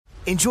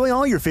Enjoy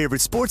all your favorite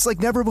sports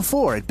like never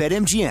before at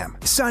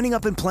BetMGM. Signing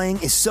up and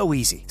playing is so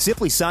easy.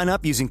 Simply sign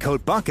up using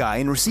code Buckeye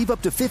and receive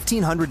up to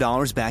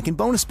 $1,500 back in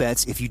bonus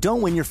bets if you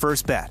don't win your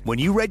first bet. When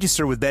you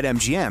register with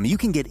BetMGM, you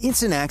can get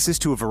instant access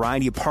to a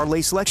variety of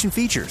parlay selection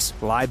features,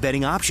 live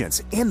betting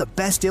options, and the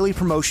best daily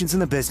promotions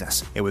in the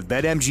business. And with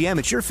BetMGM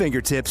at your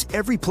fingertips,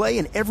 every play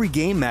and every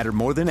game matter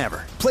more than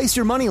ever. Place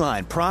your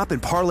moneyline, prop,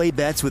 and parlay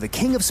bets with the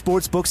king of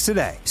sportsbooks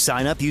today.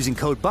 Sign up using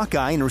code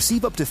Buckeye and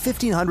receive up to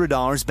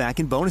 $1,500 back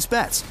in bonus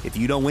bets if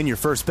you don't win your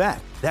first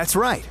bet. That's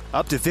right,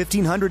 up to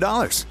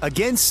 $1,500.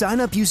 Again, sign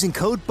up using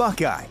code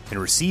Buckeye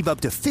and receive up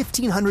to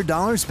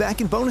 $1,500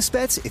 back in bonus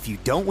bets if you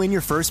don't win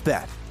your first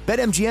bet.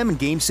 BetMGM and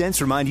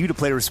GameSense remind you to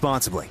play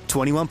responsibly.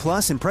 21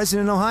 plus and present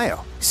in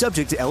Ohio.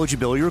 Subject to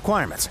eligibility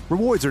requirements.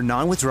 Rewards are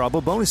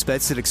non-withdrawable bonus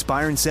bets that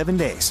expire in 7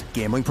 days.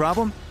 Gambling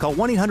problem? Call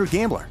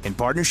 1-800-GAMBLER in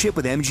partnership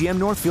with MGM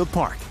Northfield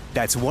Park.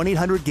 That's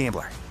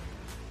 1-800-GAMBLER.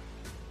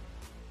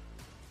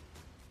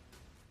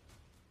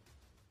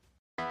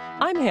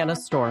 I'm Hannah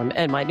Storm,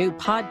 and my new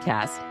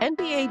podcast,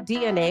 NBA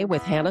DNA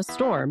with Hannah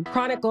Storm,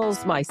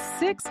 chronicles my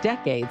 6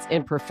 decades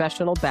in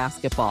professional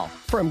basketball.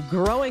 From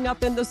growing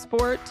up in the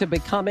sport to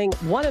becoming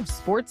one of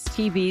sports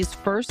TV's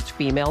first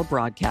female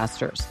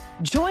broadcasters.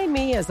 Join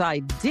me as I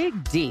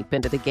dig deep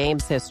into the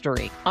game's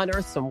history,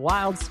 unearth some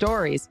wild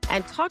stories,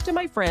 and talk to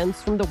my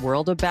friends from the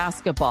world of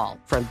basketball,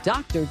 from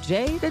Dr.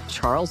 J to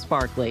Charles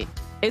Barkley.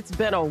 It's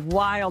been a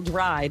wild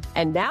ride,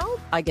 and now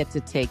I get to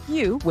take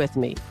you with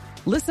me.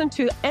 Listen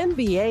to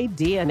NBA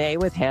DNA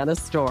with Hannah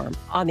Storm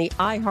on the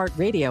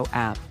iHeartRadio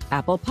app,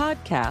 Apple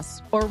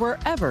Podcasts, or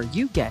wherever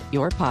you get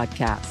your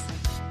podcasts.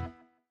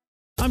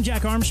 I'm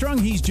Jack Armstrong.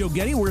 He's Joe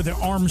Getty. We're the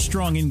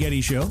Armstrong and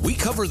Getty Show. We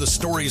cover the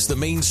stories the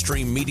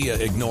mainstream media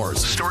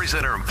ignores. Stories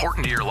that are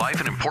important to your life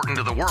and important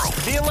to the world.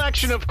 The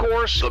election, of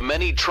course. The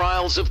many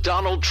trials of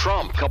Donald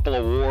Trump. Couple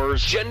of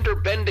wars.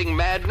 Gender-bending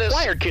madness.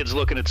 Why are kids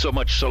looking at so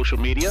much social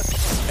media?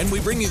 And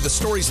we bring you the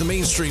stories the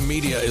mainstream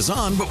media is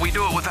on, but we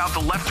do it without the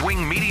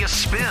left-wing media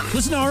spin.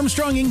 Listen to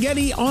Armstrong and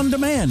Getty on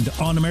demand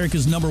on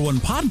America's #1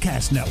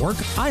 podcast network,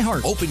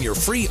 iHeart. Open your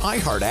free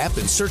iHeart app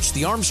and search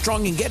the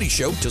Armstrong and Getty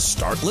Show to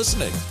start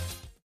listening.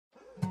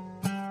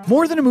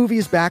 More Than a Movie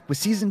is back with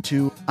Season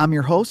 2. I'm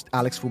your host,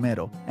 Alex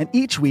Fumero, and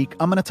each week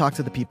I'm going to talk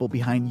to the people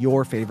behind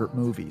your favorite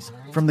movies.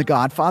 From The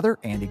Godfather,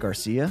 Andy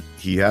Garcia.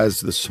 He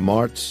has the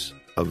smarts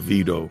of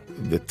Vito,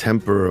 the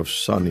temper of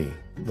Sonny,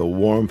 the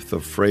warmth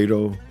of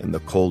Fredo, and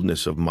the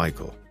coldness of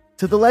Michael.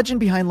 To the legend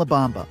behind La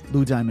Bamba,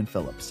 Lou Diamond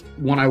Phillips.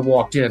 When I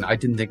walked in, I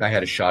didn't think I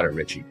had a shot at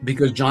Richie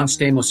because John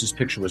Stamos'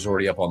 picture was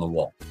already up on the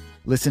wall.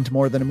 Listen to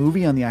More Than a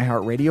Movie on the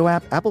iHeartRadio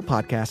app, Apple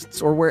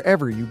Podcasts, or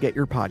wherever you get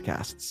your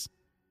podcasts.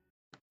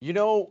 You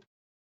know,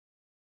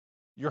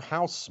 your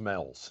house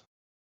smells.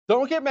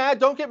 Don't get mad.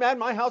 Don't get mad.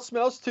 My house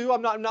smells too.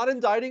 I'm not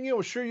indicting you.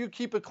 I'm sure you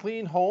keep a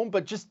clean home,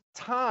 but just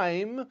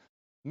time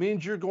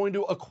means you're going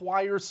to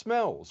acquire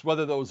smells,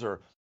 whether those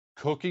are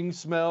cooking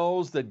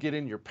smells that get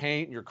in your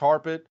paint and your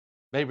carpet.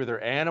 Maybe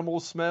they're animal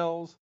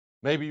smells.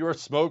 Maybe you're a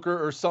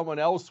smoker or someone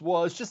else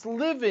was. Just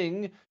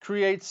living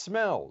creates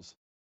smells.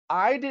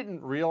 I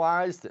didn't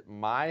realize that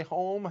my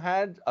home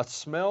had a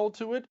smell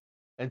to it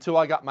until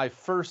I got my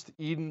first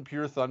Eden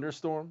Pure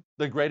Thunderstorm,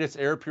 the greatest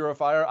air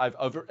purifier I've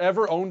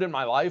ever owned in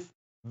my life.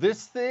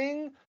 This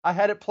thing, I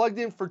had it plugged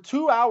in for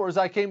 2 hours.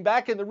 I came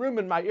back in the room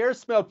and my air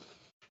smelled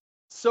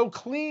so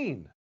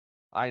clean.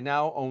 I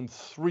now own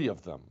 3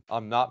 of them.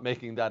 I'm not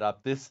making that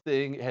up. This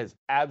thing has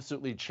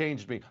absolutely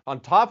changed me.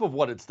 On top of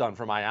what it's done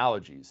for my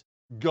allergies,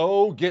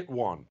 go get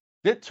one.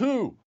 Get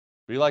 2.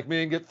 Be like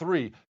me and get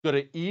 3. Go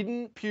to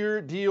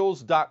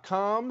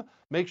EdenPureDeals.com.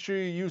 Make sure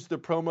you use the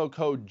promo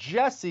code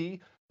Jesse.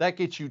 That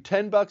gets you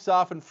 $10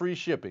 off and free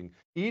shipping.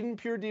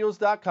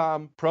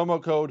 EdenPureDeals.com,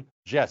 promo code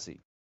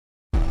Jesse.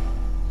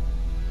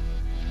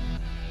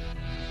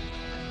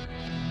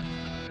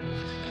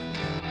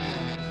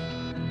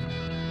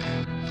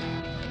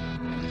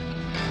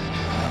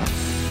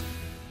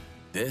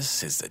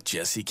 This is the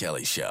Jesse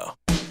Kelly Show.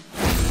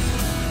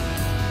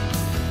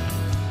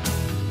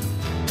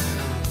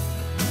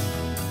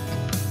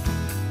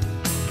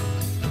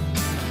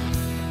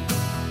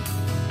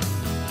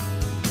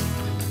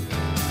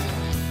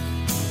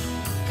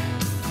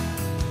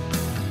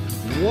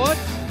 What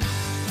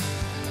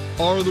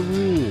are the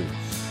rules?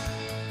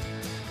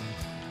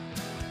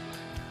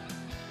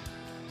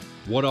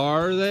 What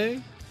are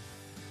they?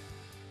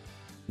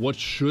 What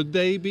should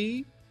they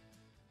be?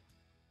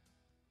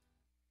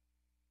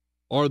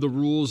 Are the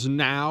rules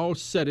now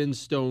set in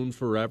stone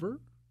forever?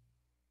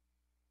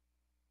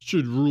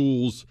 Should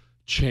rules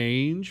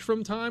change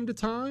from time to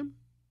time?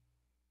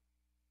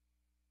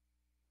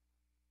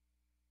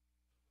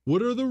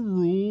 What are the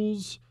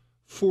rules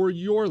for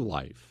your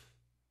life?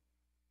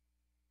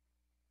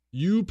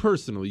 You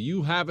personally,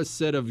 you have a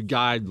set of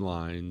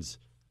guidelines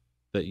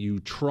that you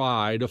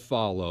try to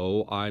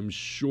follow. I'm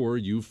sure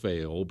you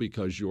fail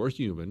because you're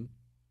human.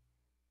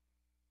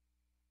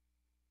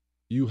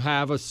 You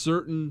have a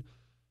certain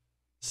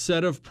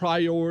set of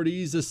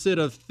priorities, a set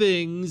of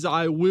things.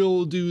 I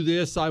will do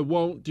this, I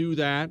won't do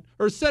that.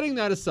 Or setting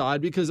that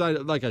aside because,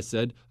 like I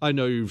said, I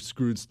know you've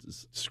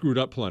screwed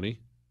up plenty.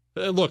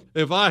 Look,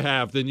 if I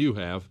have, then you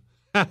have.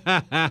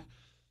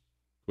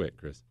 Quit,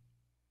 Chris.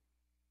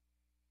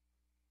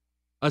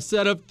 A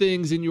set of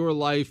things in your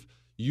life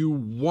you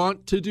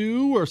want to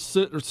do, or a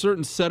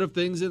certain set of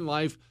things in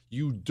life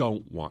you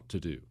don't want to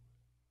do.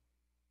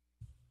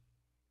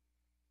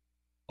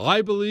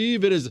 I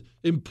believe it is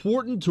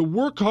important to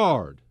work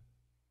hard.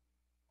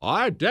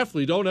 I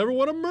definitely don't ever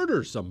want to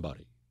murder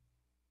somebody.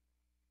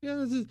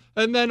 Yeah,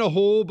 and then a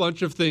whole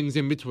bunch of things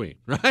in between,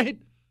 right?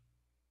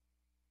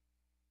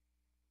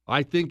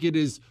 I think it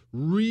is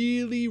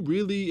really,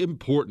 really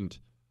important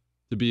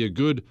to be a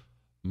good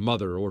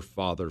mother or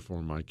father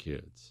for my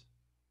kids.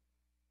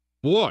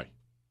 Boy,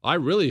 I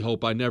really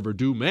hope I never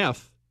do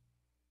meth.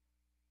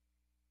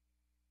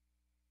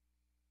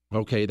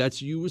 Okay,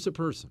 that's you as a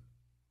person.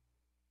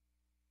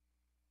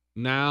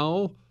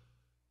 Now,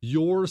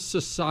 your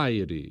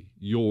society,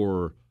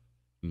 your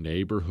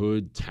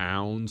neighborhood,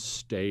 town,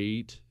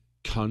 state,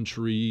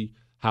 country,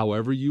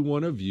 however you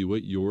want to view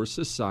it, your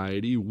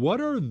society,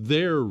 what are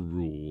their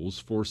rules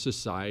for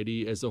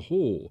society as a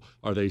whole?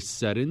 Are they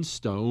set in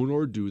stone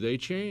or do they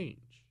change?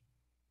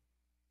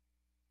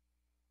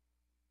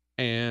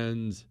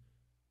 And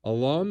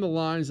along the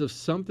lines of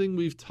something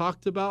we've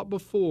talked about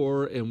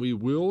before and we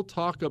will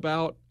talk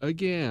about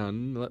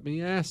again, let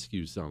me ask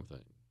you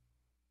something.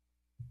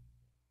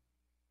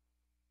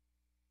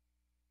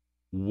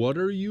 What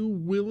are you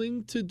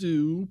willing to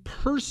do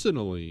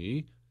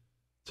personally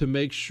to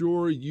make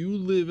sure you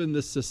live in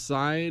the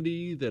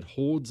society that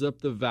holds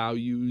up the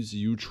values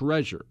you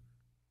treasure?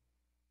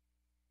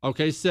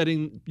 Okay,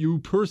 setting you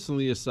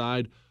personally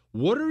aside,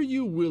 what are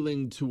you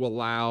willing to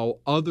allow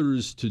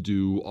others to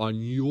do on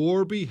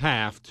your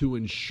behalf to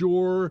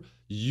ensure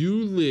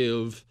you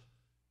live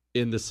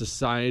in the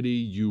society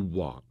you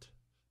want?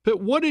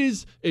 But what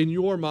is, in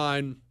your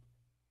mind,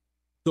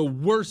 the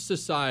worst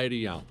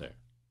society out there?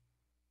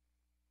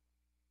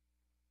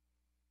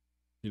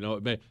 You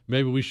know,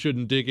 maybe we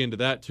shouldn't dig into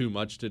that too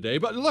much today.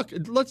 But look,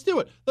 let's do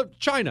it. Look,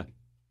 China.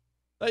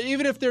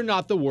 Even if they're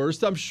not the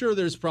worst, I'm sure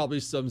there's probably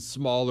some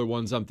smaller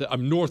ones.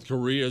 North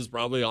Korea is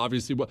probably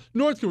obviously.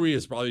 North Korea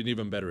is probably an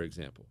even better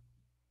example.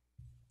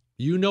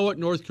 You know what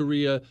North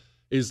Korea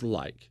is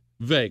like,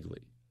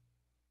 vaguely.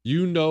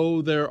 You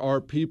know there are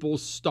people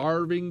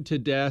starving to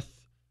death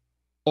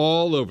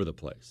all over the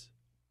place.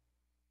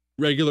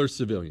 Regular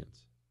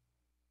civilians.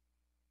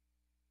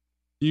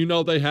 You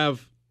know they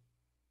have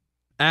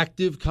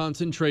active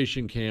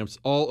concentration camps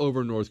all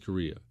over North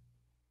Korea.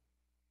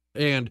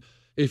 And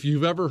if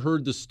you've ever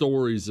heard the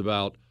stories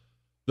about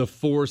the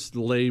forced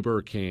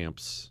labor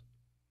camps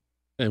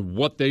and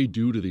what they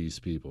do to these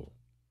people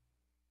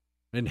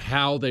and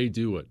how they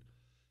do it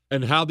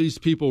and how these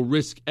people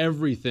risk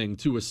everything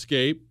to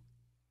escape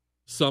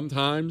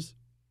sometimes,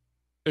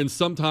 and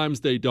sometimes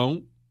they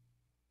don't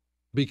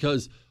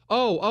because,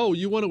 oh,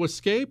 you want to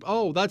escape?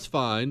 Oh, that's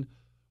fine.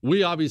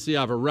 We obviously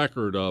have a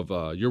record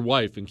of your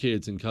wife and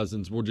kids and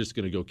cousins. We're just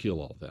going to go kill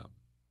all of them.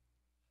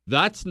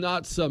 That's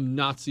not some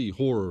Nazi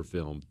horror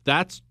film.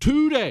 That's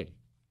today.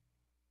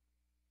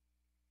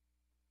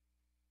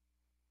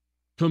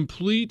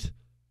 Complete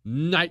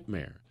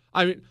nightmare.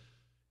 I mean,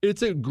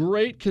 it's a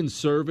great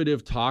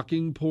conservative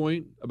talking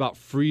point about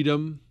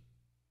freedom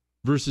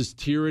versus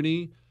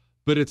tyranny,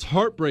 but it's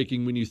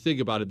heartbreaking when you think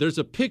about it. There's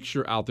a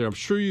picture out there. I'm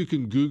sure you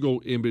can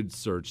Google image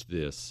search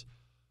this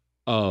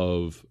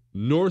of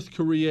North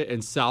Korea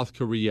and South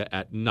Korea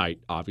at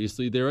night.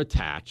 Obviously, they're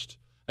attached.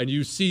 And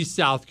you see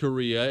South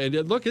Korea, and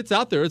look, it's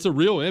out there. It's a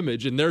real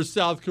image. And there's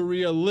South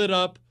Korea lit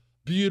up,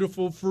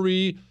 beautiful,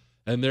 free.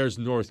 And there's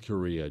North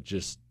Korea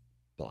just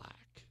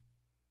black.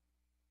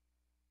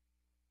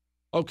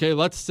 Okay,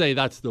 let's say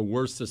that's the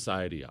worst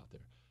society out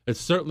there.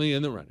 It's certainly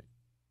in the running.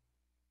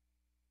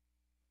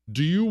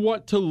 Do you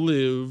want to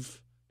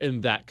live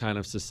in that kind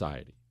of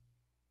society?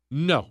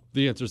 No.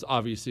 The answer is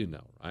obviously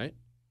no, right?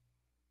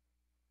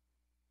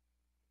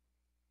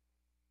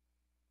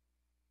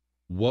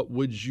 What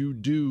would you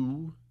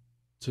do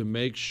to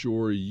make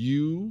sure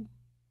you,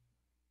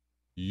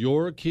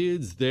 your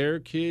kids, their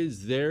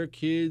kids, their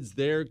kids,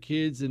 their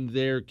kids, and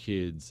their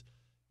kids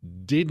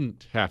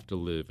didn't have to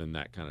live in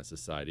that kind of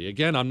society?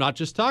 Again, I'm not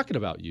just talking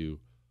about you.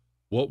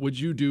 What would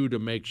you do to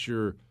make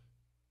sure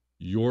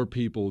your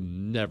people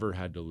never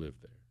had to live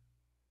there?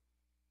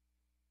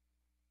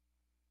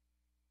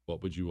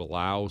 What would you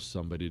allow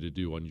somebody to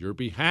do on your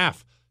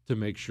behalf to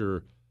make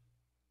sure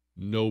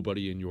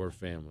nobody in your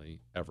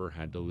family ever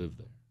had to live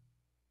there?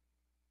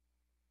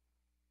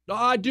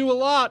 I do a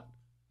lot.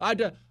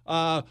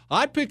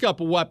 I pick up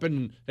a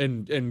weapon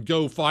and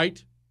go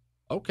fight.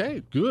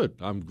 Okay, good.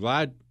 I'm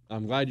glad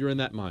you're in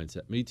that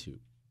mindset. Me too.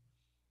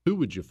 Who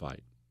would you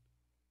fight?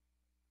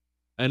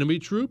 Enemy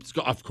troops?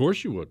 Of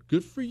course you would.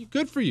 Good for you.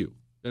 Good for you.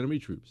 Enemy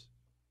troops.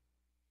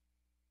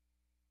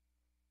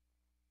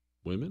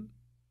 Women?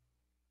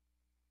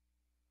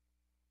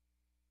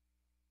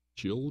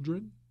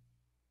 Children?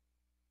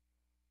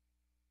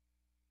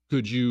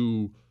 Could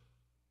you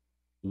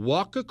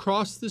walk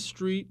across the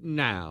street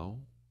now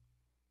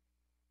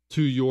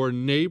to your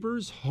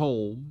neighbor's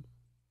home,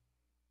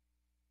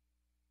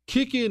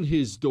 kick in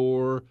his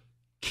door,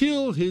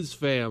 kill his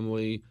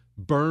family,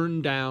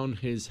 burn down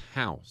his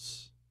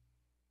house,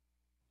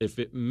 if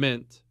it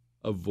meant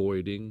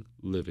avoiding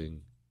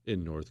living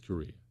in North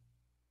Korea?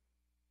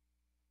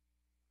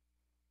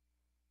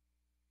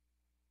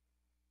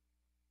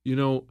 You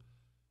know,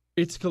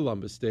 it's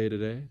Columbus Day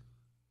today,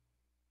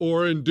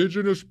 or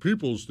Indigenous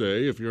Peoples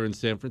Day if you're in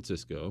San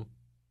Francisco.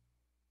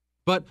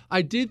 But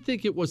I did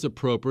think it was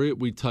appropriate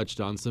we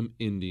touched on some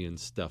Indian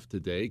stuff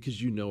today,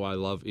 because you know I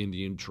love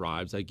Indian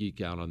tribes. I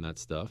geek out on that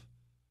stuff.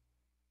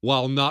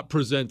 While not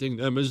presenting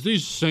them as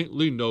these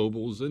saintly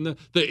nobles and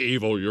the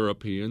evil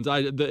Europeans.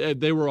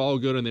 They were all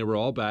good and they were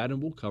all bad,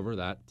 and we'll cover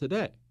that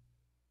today.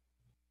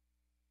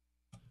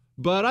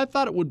 But I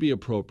thought it would be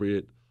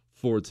appropriate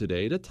for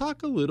today to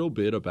talk a little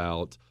bit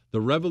about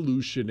the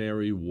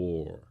Revolutionary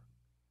War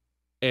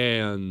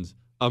and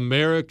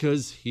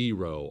America's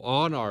hero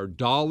on our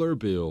dollar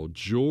bill,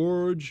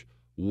 George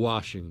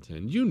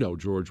Washington. You know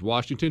George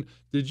Washington.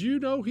 Did you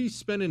know he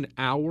spent an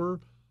hour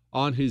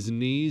on his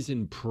knees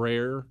in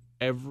prayer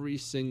every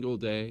single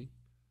day?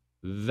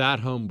 That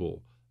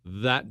humble,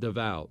 that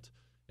devout.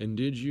 And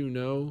did you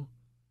know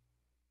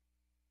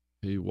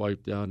he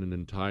wiped out an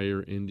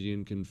entire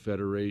Indian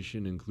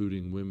confederation,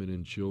 including women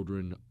and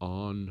children,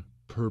 on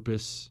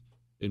purpose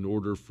in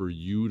order for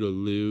you to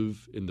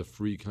live in the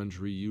free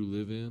country you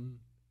live in?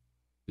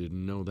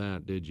 Didn't know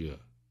that, did you?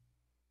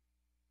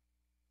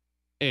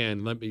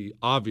 And let me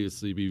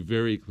obviously be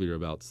very clear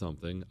about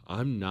something.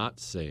 I'm not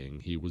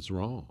saying he was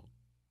wrong.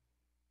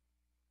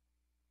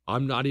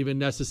 I'm not even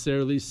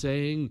necessarily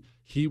saying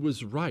he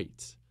was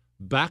right.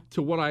 Back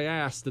to what I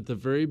asked at the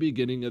very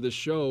beginning of the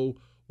show,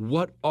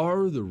 what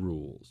are the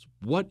rules?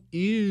 What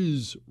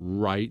is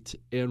right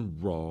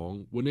and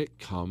wrong when it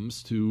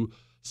comes to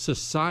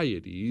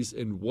societies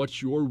and what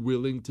you're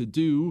willing to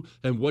do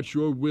and what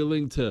you're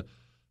willing to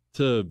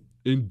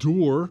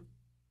endure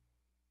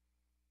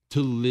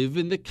to live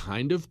in the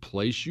kind of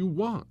place you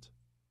want?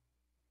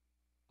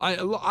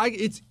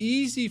 It's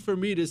easy for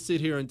me to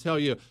sit here and tell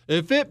you,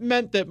 if it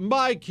meant that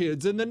my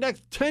kids and the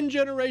next 10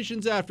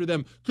 generations after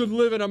them could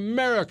live in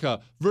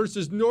America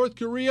versus North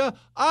Korea,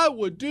 I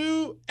would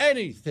do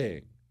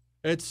anything.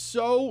 It's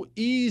so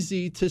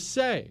easy to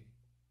say,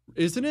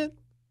 isn't it?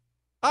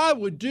 I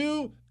would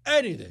do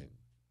anything.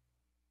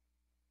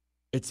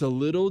 It's a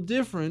little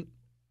different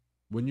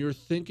when you're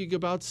thinking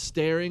about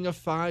staring a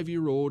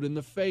 5-year-old in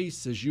the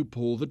face as you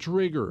pull the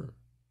trigger.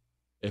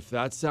 If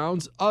that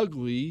sounds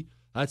ugly,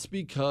 that's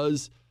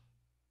because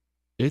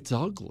it's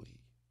ugly.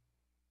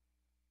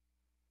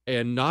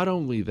 And not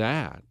only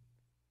that,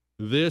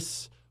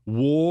 this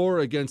war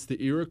against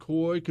the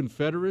Iroquois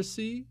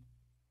Confederacy,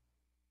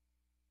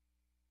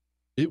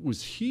 it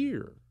was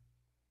here.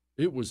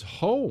 It was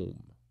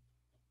home.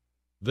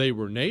 They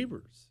were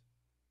neighbors.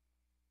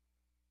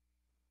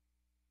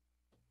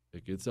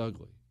 It gets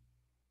ugly.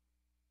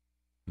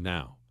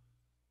 Now,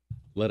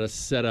 let us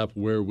set up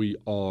where we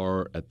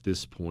are at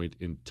this point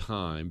in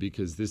time,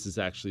 because this is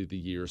actually the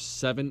year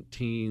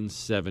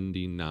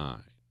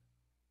 1779.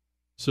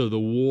 So the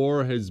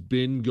war has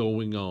been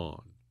going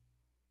on.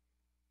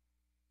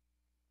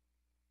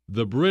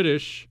 The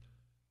British,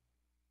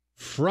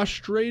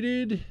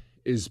 frustrated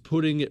is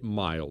putting it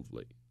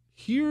mildly.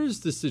 Here's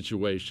the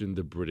situation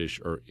the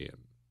British are in.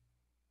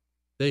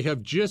 They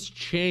have just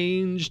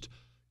changed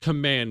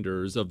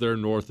commanders of their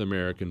North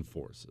American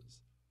forces.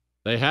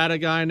 They had a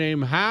guy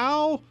named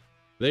Howe.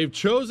 They've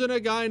chosen a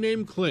guy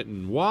named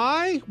Clinton.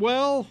 Why?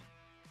 Well,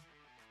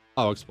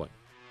 I'll explain.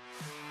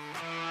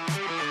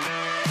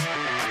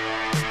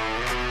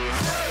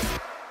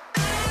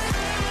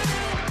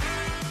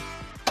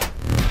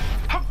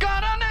 I've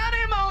got an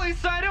animal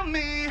inside of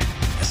me.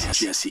 This is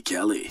Jesse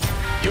Kelly.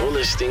 You're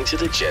listening to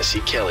The Jesse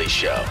Kelly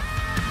Show.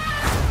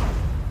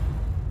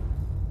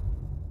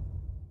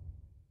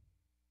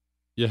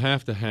 You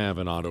have to have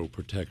an auto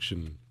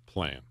protection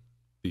plan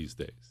these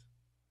days.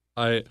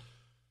 I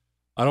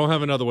don't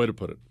have another way to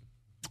put it.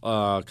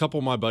 A couple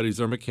of my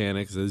buddies are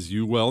mechanics, as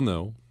you well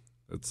know.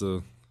 It's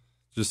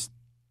just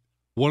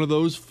one of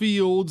those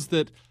fields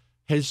that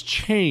has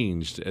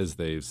changed, as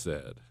they've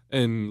said.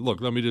 And look,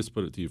 let me just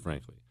put it to you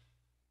frankly.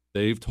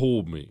 They've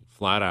told me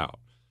flat out,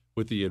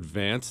 with the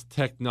advanced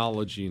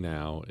technology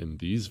now in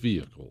these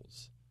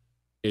vehicles,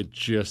 it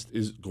just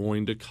is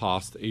going to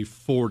cost a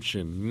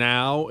fortune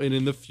now and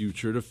in the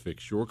future to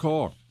fix your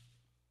car.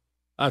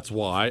 That's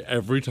why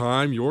every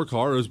time your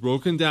car has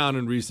broken down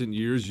in recent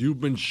years,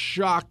 you've been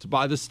shocked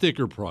by the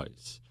sticker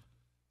price.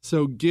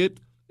 So get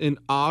an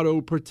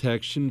auto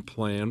protection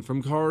plan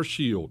from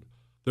CarShield.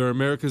 They're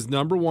America's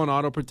 #1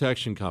 auto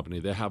protection company.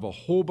 They have a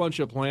whole bunch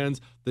of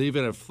plans. They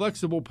even have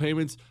flexible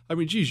payments. I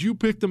mean, geez, you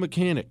picked a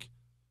mechanic.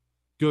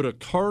 Go to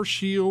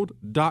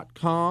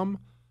carshield.com.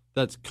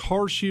 That's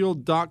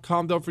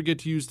carshield.com. Don't forget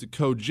to use the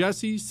code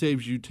Jesse.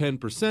 Saves you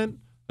 10%.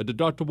 A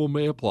deductible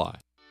may apply.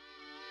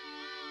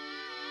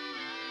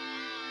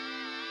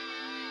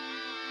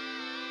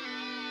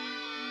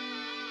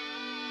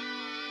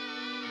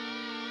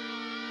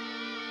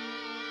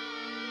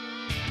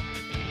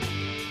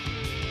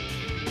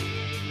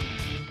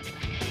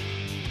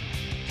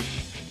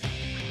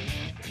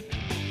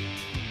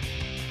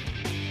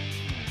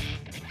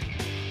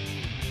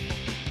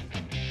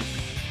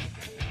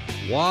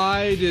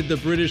 Why did the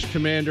British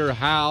commander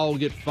Howe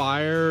get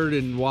fired,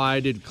 and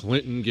why did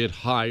Clinton get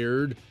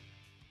hired?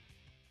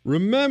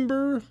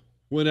 Remember,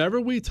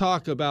 whenever we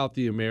talk about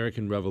the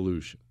American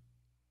Revolution,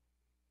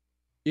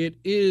 it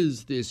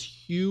is this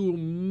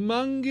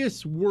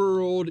humongous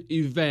world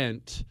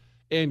event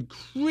and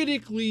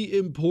critically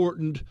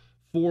important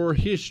for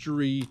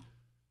history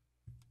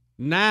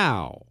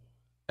now,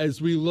 as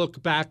we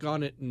look back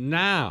on it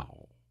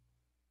now.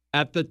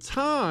 At the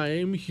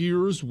time,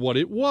 here's what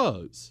it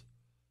was.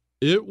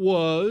 It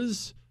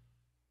was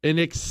an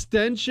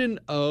extension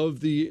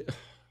of the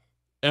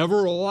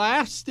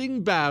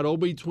everlasting battle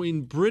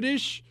between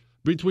Britain,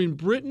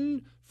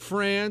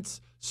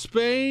 France,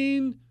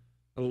 Spain,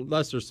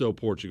 less or so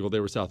Portugal, they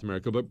were South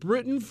America, but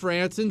Britain,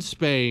 France, and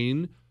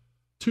Spain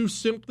to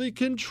simply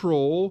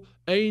control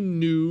a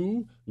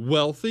new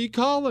wealthy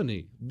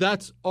colony.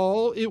 That's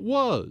all it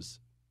was.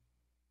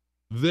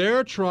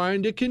 They're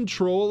trying to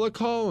control a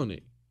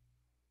colony.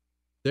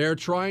 They're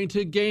trying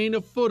to gain a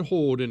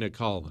foothold in a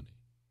colony.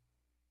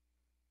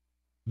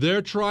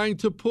 They're trying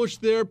to push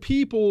their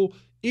people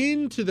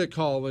into the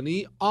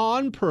colony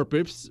on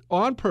purpose,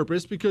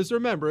 because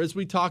remember, as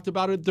we talked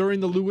about it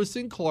during the Lewis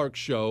and Clark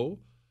show,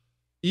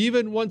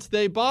 even once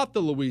they bought the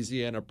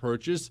Louisiana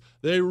Purchase,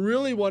 they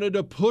really wanted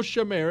to push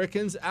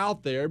Americans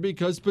out there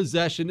because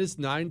possession is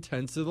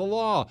 9/10 of the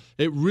law.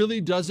 It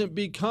really doesn't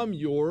become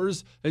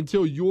yours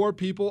until your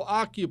people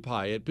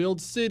occupy it,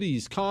 build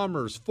cities,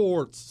 commerce,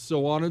 forts,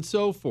 so on and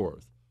so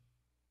forth.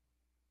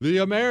 The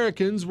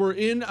Americans were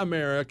in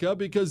America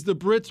because the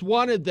Brits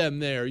wanted them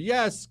there.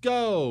 Yes,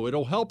 go.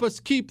 It'll help us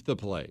keep the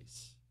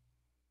place.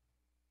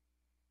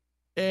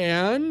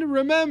 And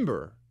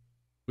remember,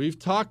 we've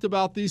talked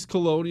about these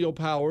colonial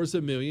powers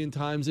a million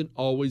times and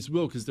always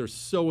will because they're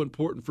so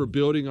important for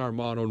building our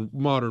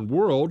modern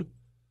world.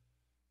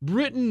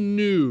 Britain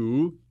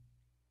knew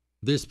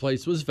this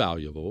place was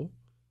valuable.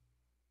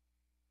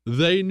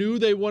 They knew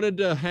they wanted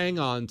to hang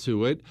on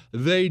to it.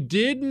 They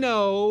did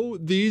know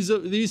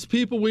these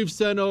people we've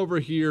sent over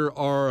here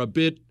are a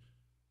bit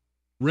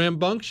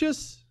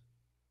rambunctious.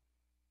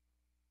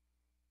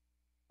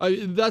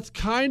 That's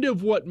kind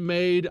of what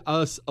made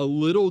us a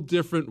little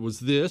different was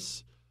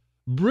this.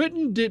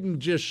 Britain didn't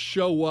just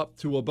show up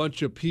to a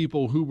bunch of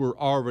people who were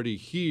already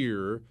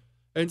here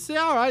and say,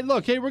 all right,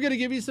 look, hey, we're going to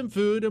give you some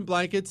food and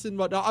blankets and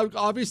whatnot.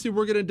 Obviously,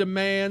 we're going to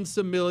demand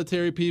some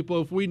military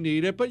people if we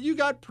need it, but you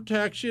got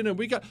protection and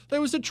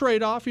there was a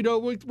trade-off. You know,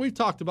 we've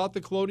talked about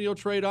the colonial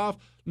trade-off.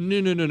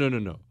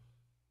 No.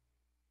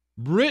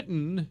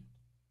 Britain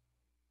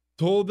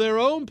told their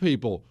own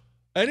people,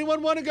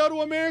 anyone want to go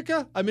to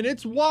America? I mean,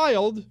 it's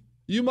wild.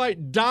 You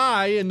might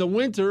die in the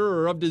winter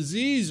or of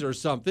disease or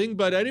something,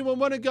 but anyone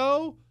want to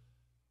go?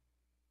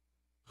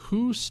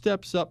 Who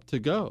steps up to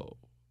go?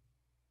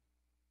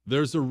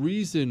 There's a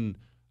reason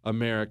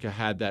America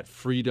had that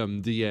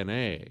freedom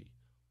DNA.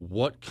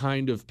 What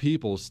kind of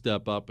people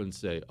step up and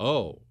say,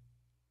 oh,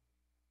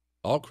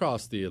 I'll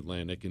cross the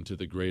Atlantic into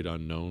the great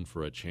unknown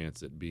for a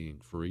chance at being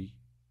free?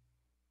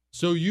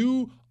 So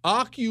you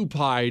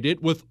occupied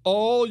it with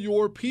all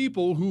your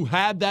people who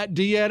had that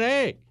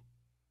DNA.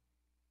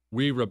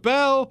 We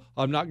rebel.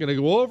 I'm not going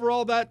to go over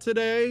all that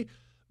today.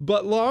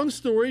 But long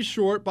story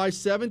short, by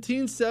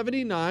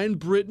 1779,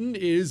 Britain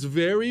is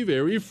very,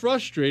 very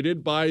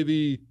frustrated by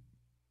the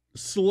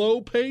slow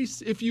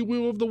pace, if you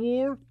will, of the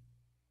war.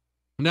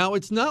 Now,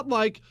 it's not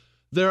like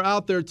they're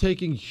out there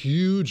taking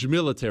huge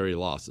military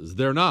losses.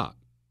 They're not.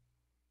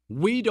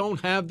 We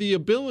don't have the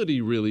ability,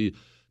 really,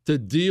 to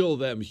deal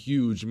them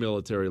huge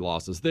military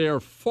losses. They are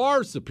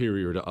far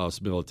superior to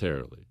us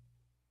militarily.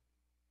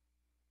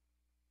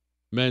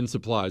 Men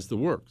supplies the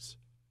works.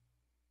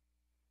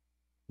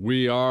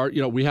 We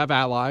have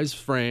allies,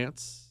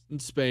 France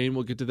and Spain.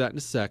 We'll get to that in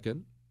a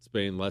second.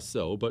 Spain less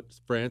so, but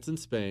France and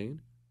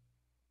Spain.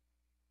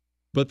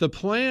 But the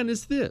plan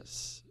is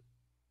this.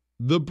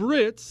 The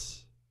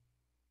Brits,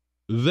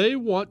 they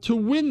want to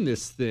win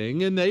this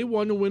thing, and they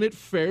want to win it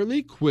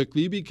fairly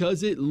quickly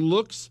because it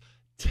looks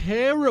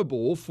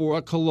terrible for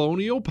a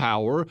colonial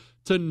power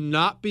to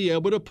not be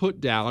able to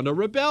put down a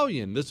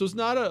rebellion. This was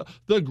not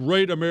the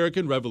Great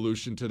American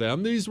Revolution to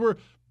them. These were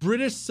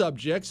British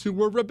subjects who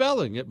were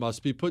rebelling. It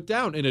must be put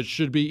down, and it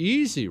should be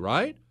easy,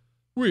 right?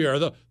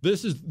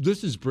 This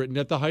is Britain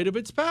at the height of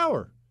its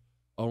power.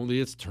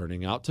 Only it's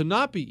turning out to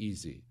not be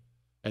easy.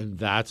 And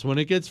that's when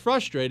it gets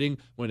frustrating,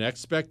 when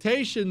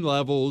expectation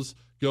levels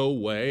go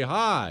way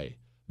high.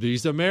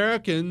 These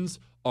Americans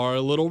are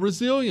a little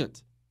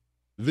resilient.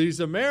 These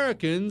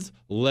Americans,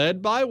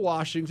 led by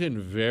Washington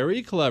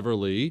very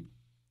cleverly,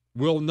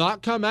 will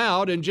not come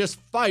out and just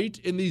fight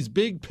in these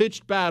big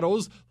pitched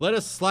battles. Let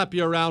us slap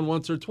you around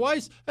once or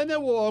twice, and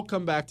then we'll all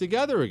come back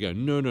together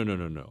again.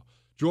 No.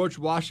 George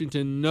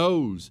Washington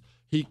knows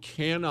he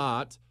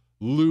cannot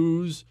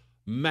lose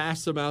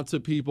mass amounts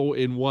of people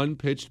in one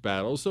pitched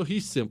battle, so he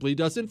simply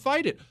doesn't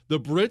fight it. The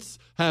Brits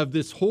have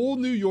this whole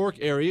New York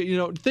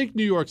area. Think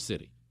New York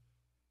City.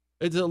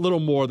 It's a little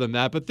more than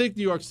that, but think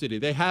New York City.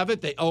 They have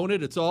it. They own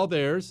it. It's all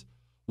theirs.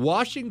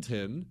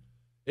 Washington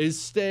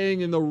is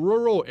staying in the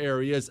rural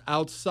areas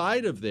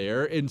outside of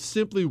there and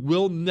simply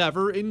will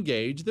never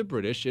engage the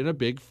British in a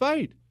big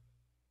fight.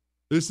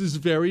 This is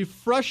very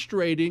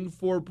frustrating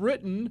for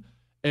Britain.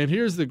 And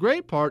here's the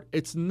great part.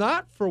 It's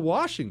not for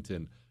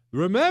Washington.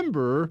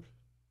 Remember,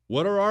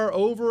 what are our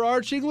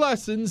overarching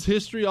lessons?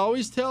 History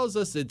always tells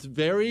us it's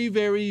very,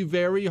 very,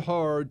 very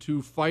hard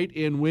to fight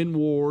and win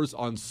wars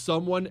on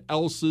someone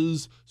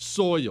else's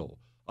soil.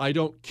 I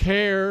don't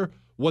care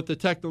what the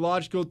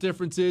technological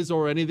difference is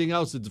or anything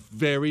else. It's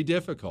very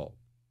difficult.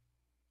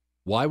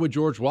 Why would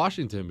George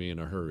Washington be in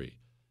a hurry?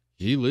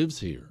 He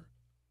lives here.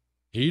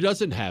 He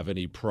doesn't have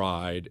any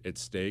pride at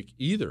stake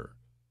either.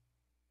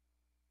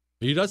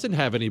 He doesn't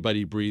have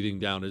anybody breathing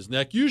down his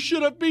neck. You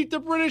should have beat the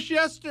British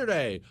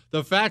yesterday.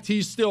 The fact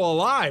he's still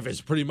alive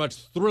is pretty much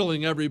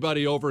thrilling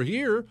everybody over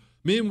here.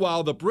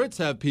 Meanwhile, the Brits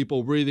have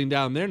people breathing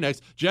down their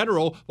necks.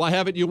 General, why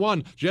haven't you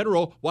won?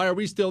 General, why are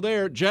we still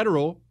there?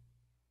 General,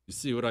 you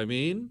see what I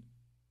mean?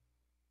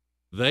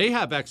 They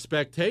have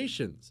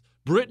expectations.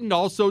 Britain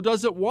also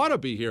doesn't want to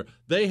be here.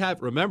 They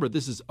have, remember,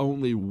 this is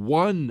only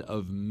one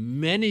of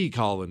many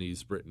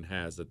colonies Britain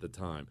has at the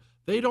time.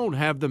 They don't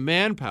have the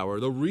manpower,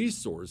 the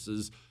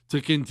resources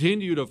to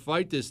continue to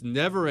fight this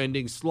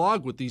never-ending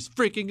slog with these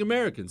freaking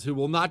Americans who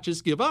will not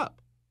just give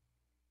up.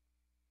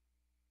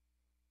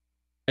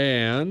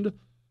 And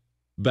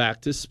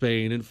back to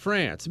Spain and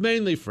France,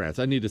 mainly France.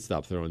 I need to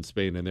stop throwing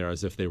Spain in there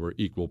as if they were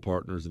equal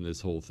partners in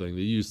this whole thing.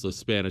 The useless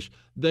Spanish.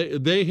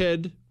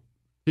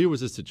 Here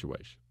was the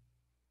situation.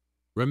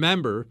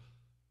 Remember,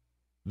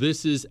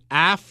 this is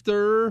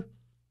after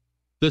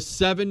the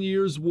 7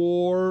 Years'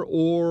 War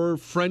or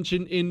French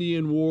and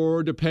Indian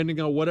War,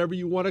 depending on whatever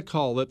you want to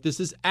call it. This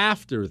is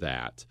after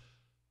that.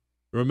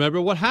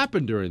 Remember what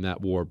happened during that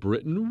war.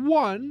 Britain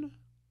won,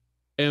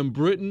 and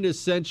Britain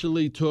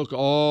essentially took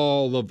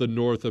all of the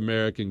North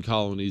American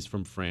colonies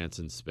from France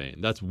and Spain.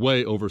 That's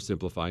way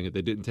oversimplifying it.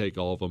 They didn't take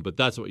all of them, but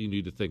that's what you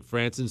need to think.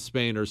 France and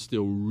Spain are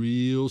still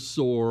real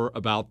sore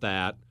about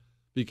that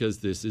because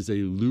this is a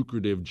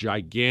lucrative,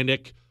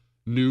 gigantic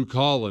new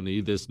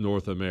colony, this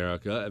North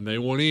America, and they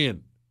want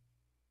in.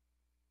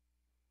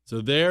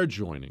 So they're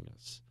joining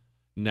us.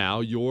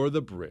 Now you're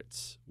the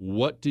Brits.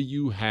 What do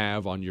you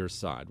have on your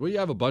side? Well, you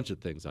have a bunch of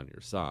things on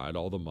your side,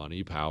 all the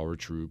money, power,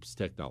 troops,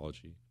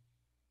 technology.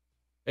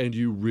 And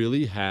you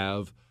really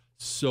have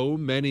so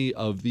many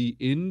of the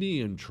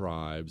Indian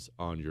tribes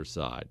on your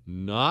side.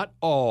 Not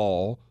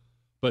all,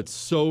 but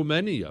so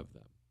many of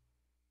them.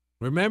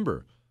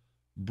 Remember,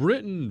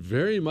 Britain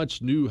very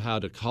much knew how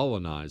to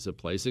colonize a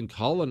place and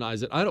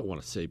colonize it, I don't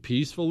want to say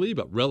peacefully,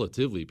 but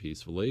relatively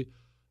peacefully.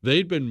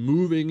 They'd been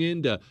moving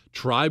into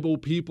tribal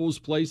people's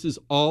places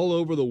all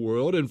over the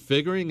world and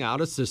figuring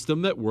out a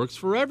system that works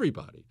for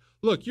everybody.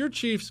 Look, your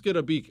chief's going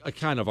to be a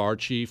kind of our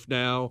chief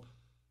now,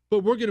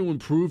 but we're going to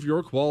improve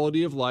your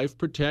quality of life,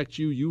 protect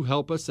you, you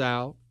help us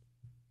out.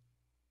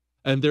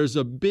 And there's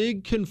a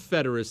big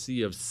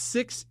confederacy of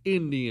 6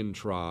 Indian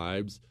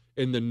tribes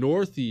in the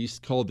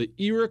Northeast called the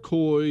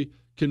Iroquois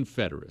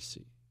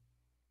Confederacy.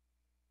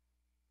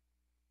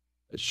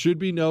 It should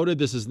be noted,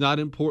 this is not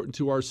important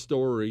to our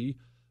story,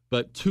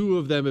 but 2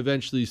 of them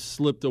eventually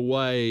slipped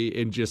away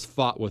and just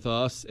fought with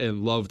us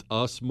and loved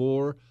us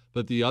more.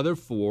 But the other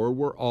 4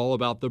 were all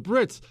about the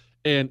Brits.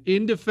 And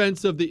in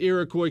defense of the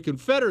Iroquois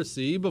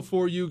Confederacy,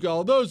 before you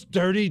go, those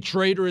dirty,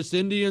 traitorous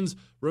Indians,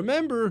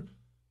 remember,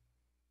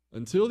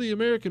 until the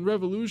American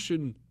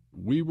Revolution,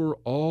 we were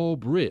all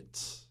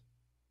Brits.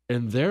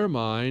 In their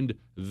mind,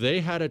 they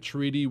had a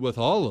treaty with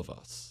all of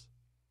us.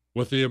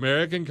 With the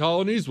American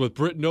colonies, with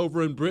Britain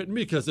over in Britain,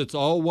 because it's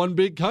all one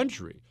big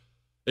country.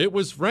 It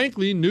was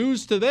frankly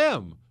news to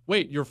them.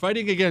 Wait, you're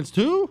fighting against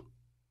who?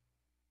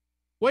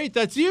 Wait,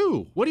 that's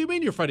you. What do you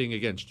mean you're fighting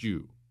against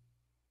you?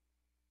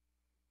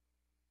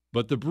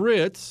 But the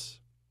Brits,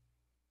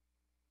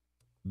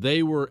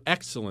 they were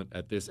excellent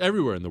at this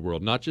everywhere in the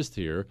world, not just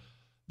here.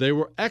 They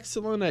were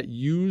excellent at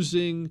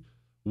using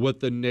what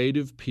the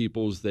native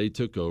peoples they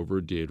took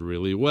over did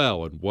really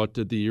well. And what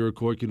did the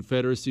Iroquois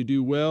Confederacy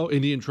do well?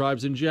 Indian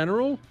tribes in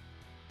general?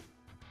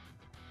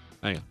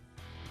 Hang on.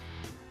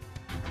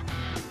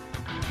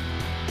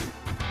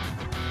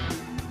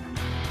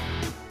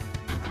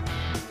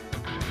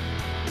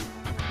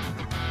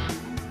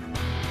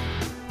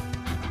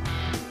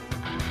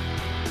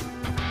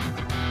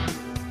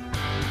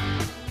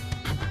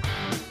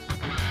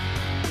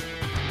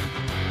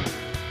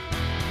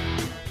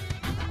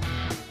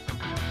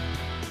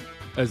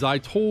 As I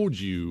told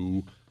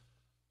you,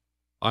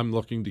 I'm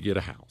looking to get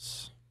a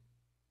house.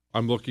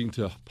 I'm looking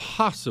to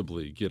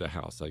possibly get a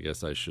house, I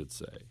guess I should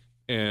say.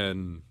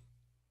 And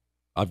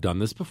I've done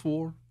this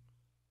before.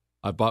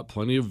 I've bought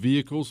plenty of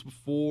vehicles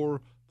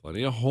before,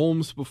 plenty of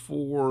homes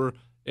before.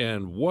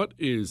 And what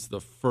is the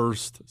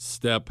first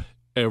step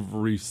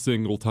every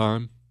single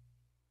time?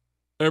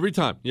 Every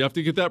time. You have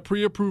to get that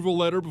pre-approval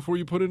letter before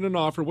you put in an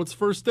offer. What's the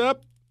first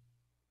step?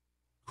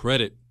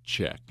 Credit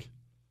check.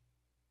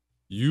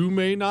 You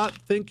may not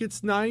think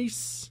it's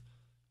nice.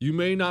 You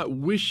may not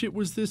wish it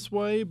was this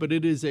way, but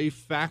it is a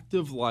fact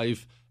of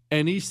life.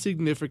 any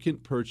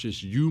significant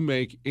purchase you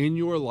make in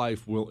your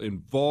life will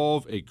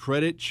involve a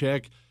credit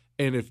check.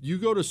 And if you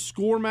go to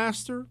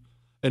ScoreMaster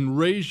and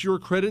raise your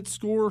credit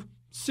score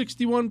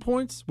 61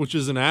 points, which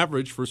is an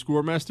average for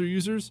ScoreMaster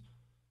users,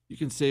 you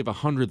can save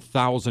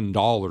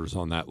 $100,000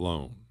 on that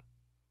loan.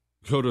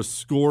 Go to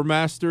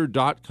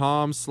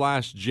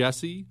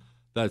scoremaster.com/Jesse.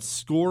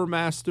 That's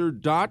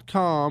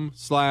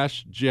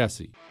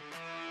scoremaster.com/Jesse.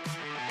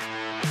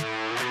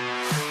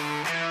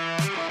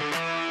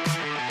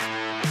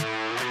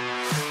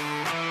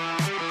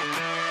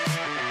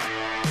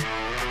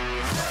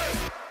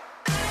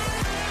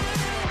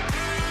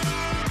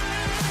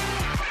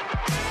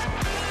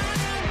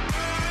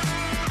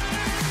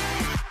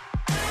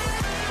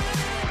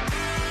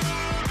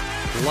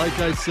 Like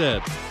I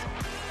said,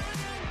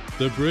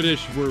 the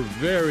British were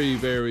very,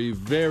 very,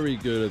 very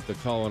good at the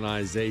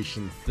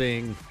colonization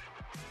thing,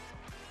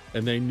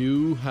 and they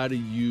knew how to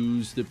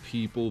use the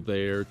people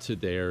there to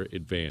their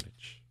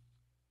advantage.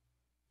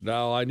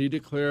 Now, I need to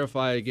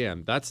clarify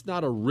again, that's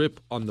not a rip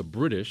on the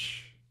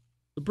British.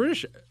 The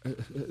British,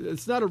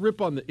 it's not a rip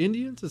on the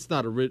Indians, it's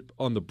not a rip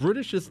on the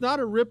British, it's not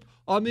a rip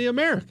on the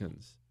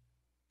Americans.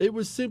 It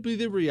was simply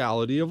the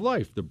reality of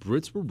life. The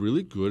Brits were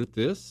really good at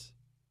this.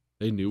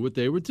 They knew what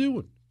they were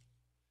doing.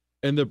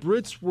 And the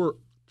Brits were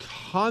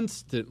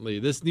constantly,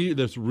 this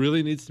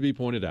really needs to be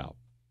pointed out,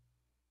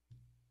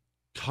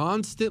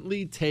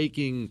 constantly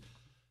taking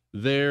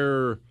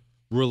their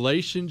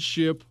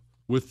relationship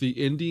with the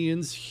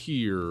Indians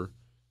here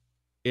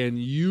and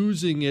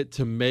using it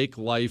to make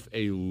life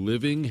a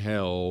living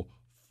hell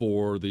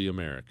for the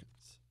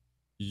Americans.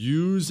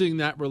 Using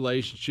that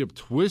relationship,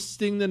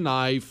 twisting the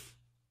knife,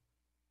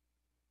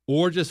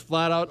 or just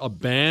flat out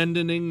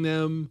abandoning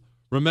them.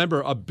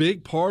 Remember, a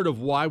big part of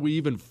why we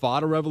even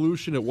fought a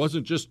revolution, it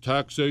wasn't just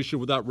taxation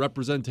without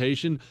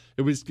representation.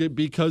 It was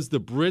because the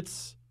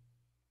Brits,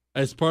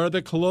 as part of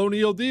the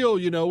colonial deal,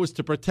 was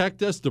to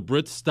protect us. The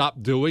Brits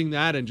stopped doing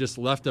that and just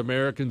left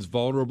Americans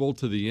vulnerable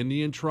to the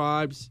Indian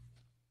tribes.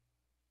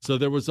 So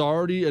there was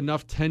already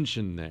enough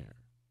tension there.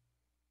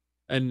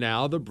 And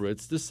now the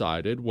Brits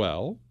decided,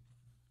 well,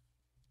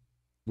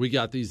 we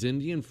got these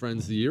Indian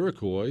friends, the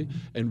Iroquois,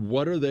 and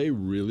what are they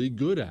really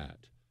good at?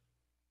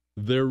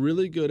 They're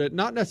really good at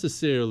not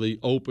necessarily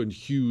open,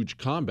 huge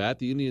combat.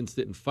 The Indians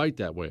didn't fight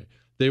that way.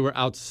 They were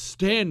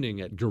outstanding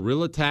at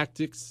guerrilla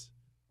tactics.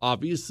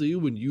 Obviously,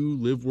 when you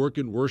live, work,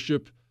 and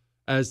worship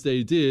as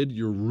they did,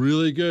 you're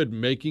really good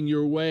making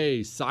your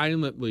way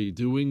silently,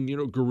 doing,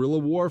 guerrilla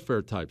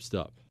warfare type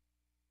stuff.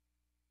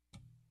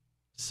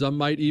 Some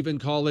might even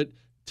call it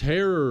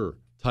terror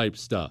type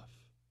stuff.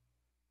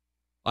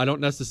 I don't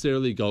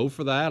necessarily go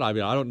for that. I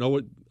mean, I don't know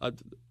what,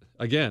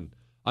 again,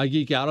 I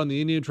geek out on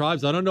the Indian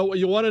tribes. I don't know what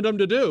you wanted them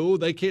to do.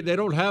 They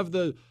don't have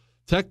the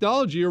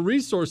technology or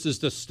resources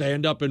to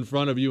stand up in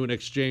front of you and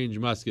exchange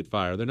musket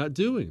fire. They're not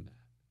doing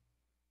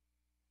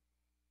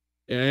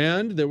that.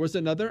 And there was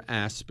another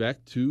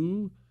aspect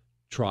to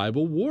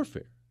tribal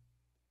warfare,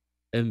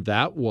 and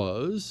that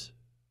was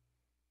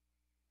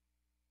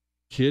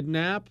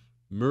kidnap,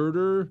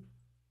 murder,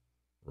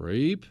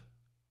 rape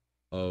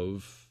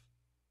of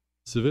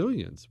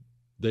civilians.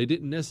 They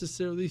didn't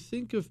necessarily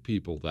think of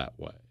people that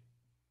way.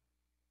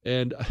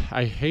 And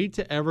I hate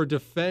to ever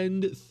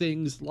defend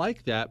things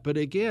like that, but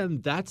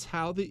again, that's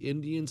how the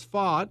Indians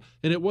fought.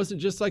 And it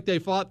wasn't just like they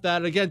fought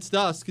that against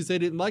us because they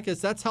didn't like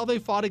us. That's how they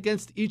fought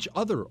against each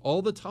other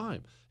all the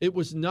time. It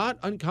was not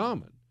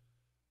uncommon.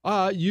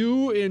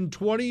 You and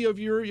 20 of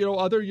your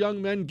other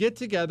young men get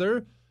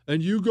together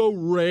and you go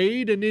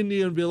raid an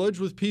Indian village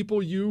with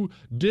people you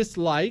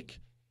dislike,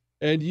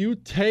 and you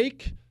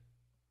take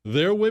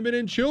their women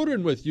and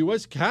children with you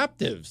as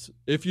captives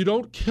if you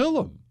don't kill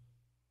them.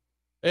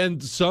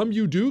 And some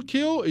you do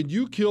kill, and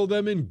you kill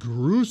them in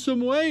gruesome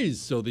ways,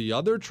 so the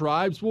other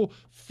tribes will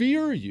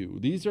fear you.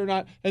 These are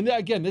not, and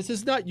again, this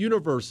is not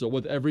universal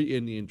with every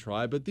Indian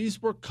tribe, but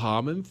these were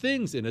common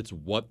things, and it's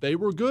what they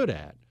were good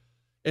at.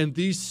 And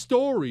these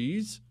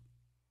stories,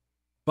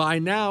 by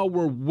now,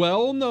 were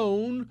well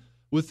known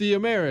with the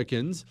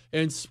Americans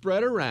and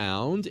spread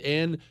around,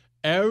 and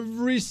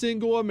every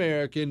single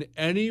American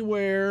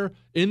anywhere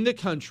in the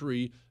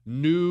country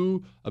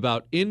knew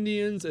about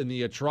Indians and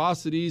the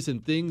atrocities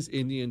and things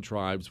Indian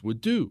tribes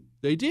would do.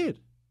 They did.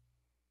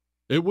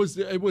 It was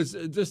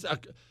just,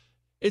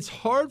 it's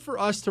hard for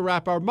us to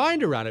wrap our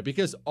mind around it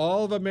because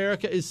all of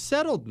America is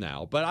settled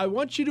now. But I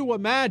want you to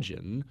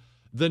imagine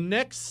the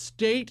next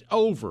state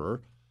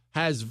over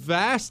has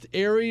vast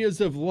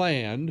areas of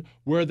land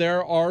where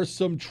there are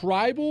some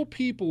tribal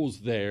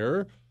peoples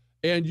there,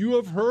 and you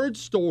have heard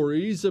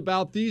stories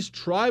about these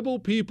tribal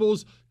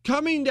peoples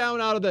coming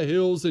down out of the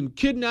hills and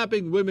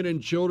kidnapping women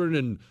and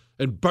children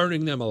and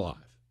burning them alive.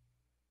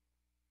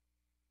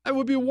 That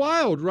would be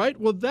wild, right?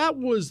 Well, that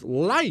was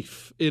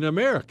life in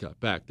America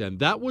back then.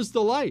 That was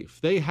the life.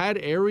 They had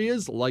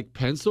areas like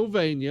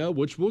Pennsylvania,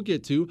 which we'll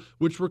get to,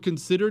 which were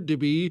considered to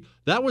be,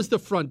 that was the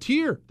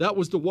frontier. That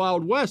was the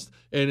Wild West.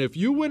 And if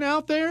you went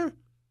out there,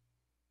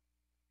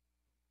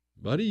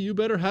 buddy, you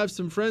better have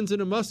some friends in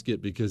a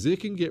musket because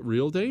it can get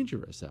real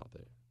dangerous out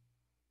there.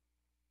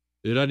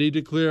 And I need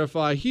to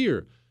clarify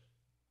here,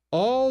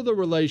 all the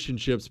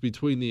relationships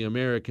between the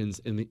Americans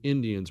and the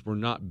Indians were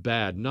not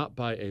bad, not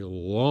by a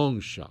long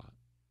shot.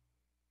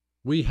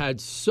 We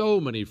had so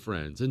many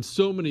friends and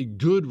so many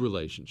good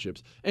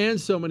relationships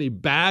and so many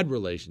bad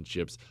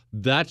relationships.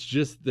 That's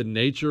just the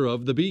nature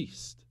of the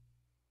beast.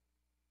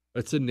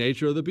 It's the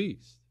nature of the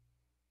beast.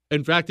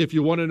 In fact, if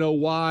you want to know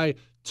why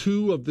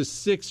 2 of the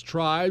 6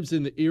 tribes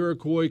in the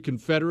Iroquois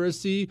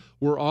Confederacy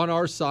were on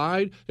our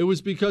side, it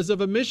was because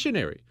of a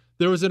missionary.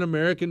 There was an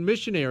American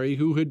missionary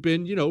who had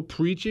been,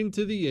 preaching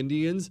to the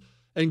Indians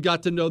and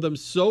got to know them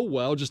so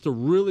well, just a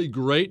really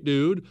great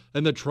dude,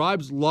 and the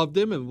tribes loved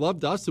him and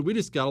loved us, and we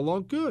just got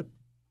along good.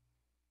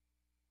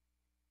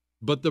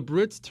 But the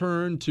Brits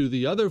turned to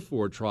the other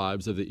 4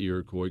 tribes of the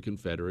Iroquois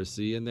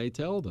Confederacy, and they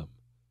tell them,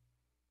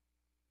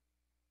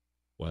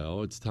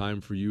 well, it's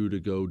time for you to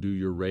go do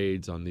your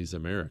raids on these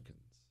Americans.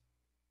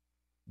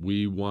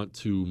 We want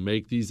to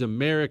make these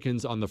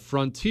Americans on the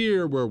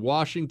frontier where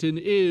Washington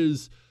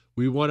is.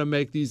 We want to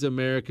make these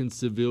American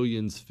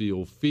civilians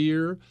feel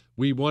fear.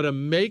 We want to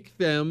make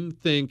them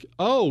think,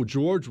 oh,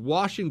 George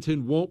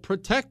Washington won't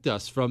protect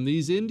us from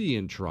these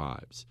Indian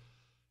tribes.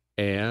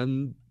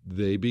 And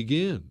they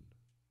begin.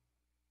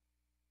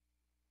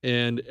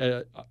 And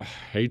I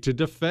hate to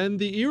defend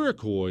the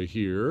Iroquois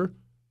here,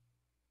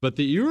 but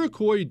the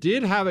Iroquois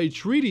did have a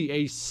treaty,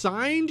 a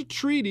signed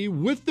treaty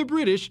with the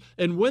British.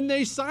 And when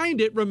they signed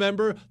it,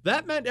 remember,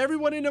 that meant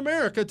everyone in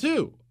America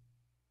too.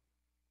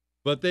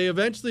 But they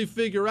eventually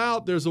figure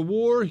out there's a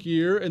war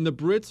here, and the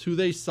Brits, who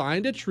they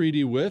signed a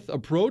treaty with,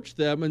 approached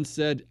them and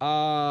said,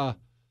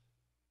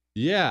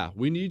 yeah,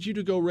 we need you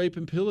to go rape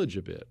and pillage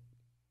a bit.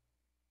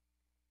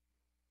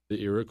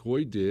 The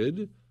Iroquois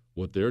did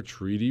what their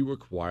treaty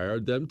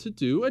required them to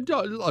do. And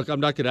look, I'm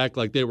not going to act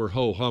like they were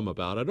ho-hum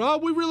about it. Oh,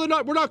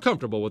 we're not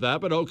comfortable with that,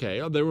 but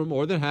okay. They were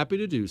more than happy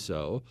to do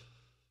so.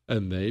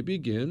 And they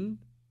begin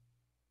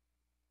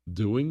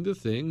doing the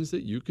things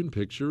that you can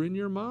picture in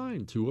your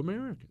mind to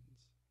Americans.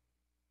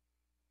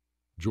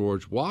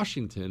 George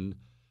Washington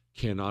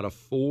cannot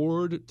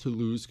afford to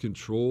lose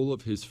control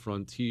of his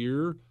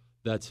frontier.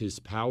 That's his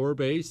power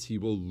base. He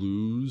will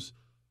lose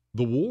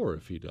the war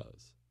if he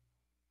does.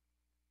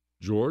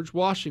 George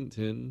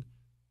Washington,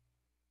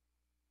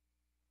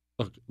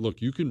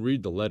 look, you can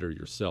read the letter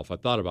yourself. I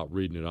thought about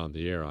reading it on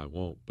the air. I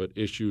won't, but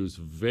issues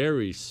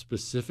very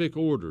specific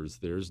orders.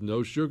 There's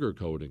no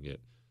sugarcoating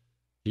it.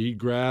 He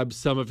grabs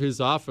some of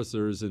his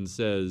officers and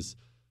says,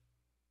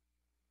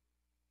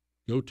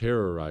 go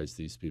terrorize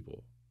these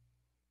people.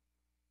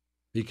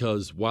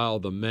 Because while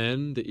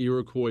the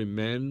Iroquois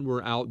men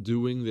were out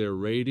doing their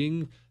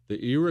raiding,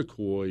 the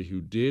Iroquois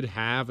who did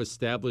have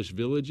established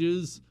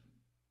villages,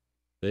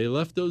 they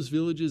left those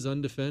villages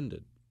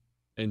undefended.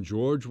 And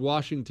George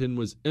Washington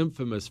was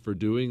infamous for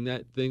doing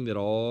that thing that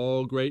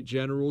all great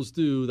generals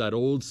do, that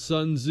old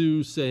Sun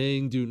Tzu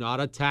saying, do not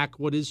attack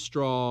what is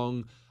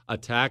strong,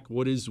 attack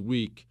what is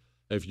weak.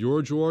 If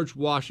you're George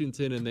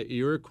Washington and the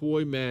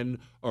Iroquois men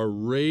are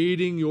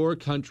raiding your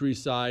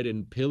countryside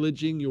and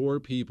pillaging your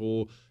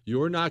people,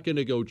 you're not going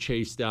to go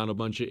chase down a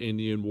bunch of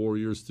Indian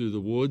warriors through the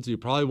woods. You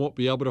probably won't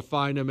be able to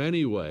find them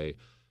anyway.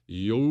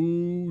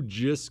 You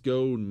just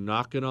go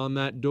knocking on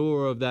that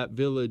door of that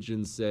village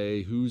and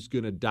say, who's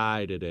going to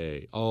die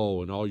today?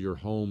 Oh, and all your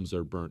homes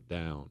are burnt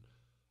down.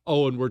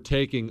 Oh, and we're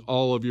taking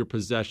all of your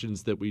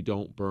possessions that we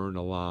don't burn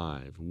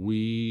alive.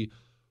 We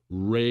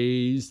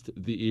razed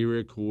the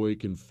Iroquois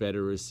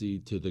Confederacy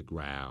to the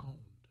ground.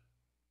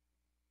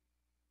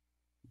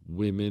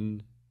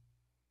 Women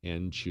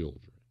and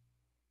children.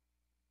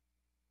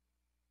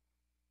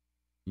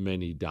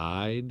 Many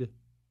died.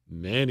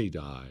 Many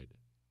died.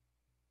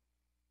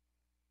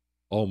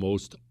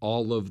 Almost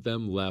all of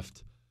them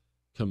left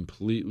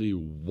completely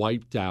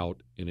wiped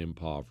out and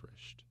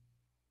impoverished.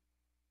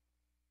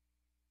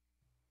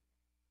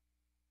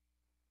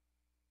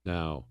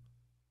 Now,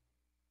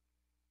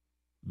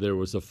 there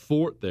was a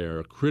fort there,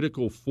 a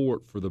critical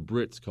fort for the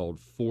Brits called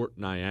Fort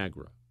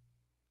Niagara.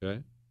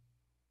 Okay?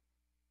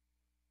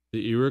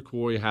 The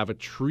Iroquois have a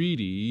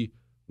treaty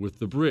with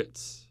the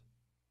Brits.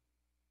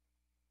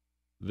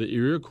 The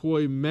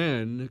Iroquois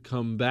men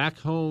come back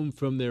home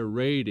from their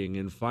raiding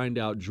and find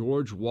out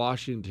George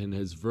Washington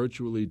has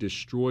virtually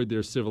destroyed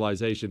their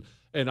civilization.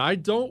 And I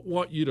don't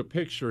want you to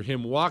picture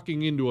him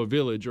walking into a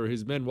village or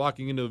his men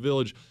walking into a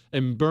village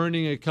and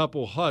burning a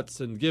couple huts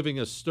and giving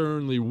a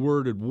sternly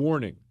worded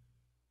warning.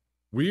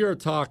 We are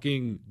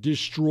talking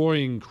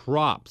destroying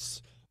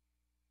crops,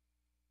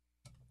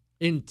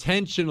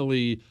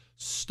 intentionally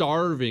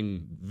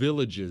starving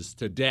villages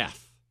to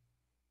death.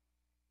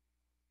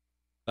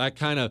 That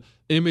kind of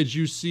image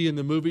you see in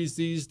the movies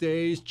these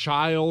days,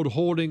 child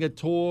holding a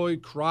toy,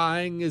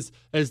 crying as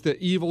the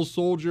evil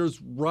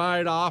soldiers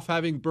ride off,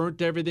 having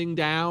burnt everything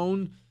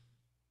down.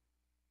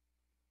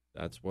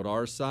 That's what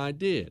our side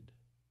did.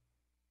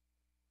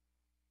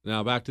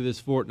 Now back to this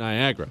Fort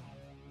Niagara.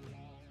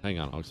 Hang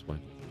on, I'll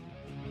explain.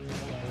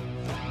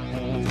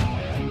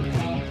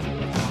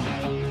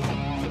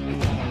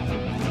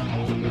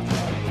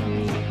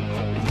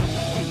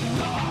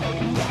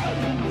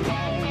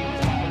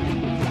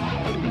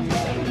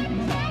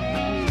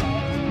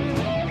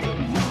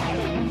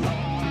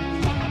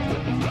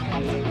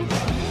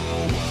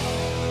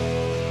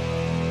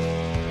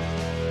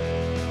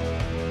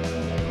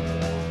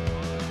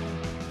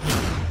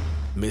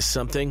 Miss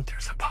something?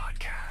 There's a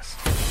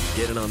podcast.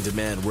 Get it on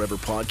demand wherever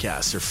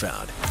podcasts are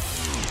found.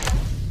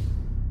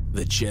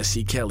 The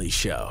Jesse Kelly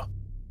Show.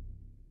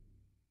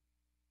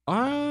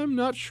 I'm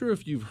not sure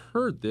if you've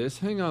heard this.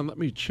 Hang on, let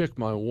me check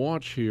my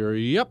watch here.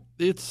 Yep,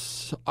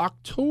 it's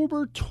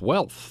October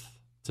 12th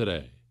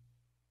today.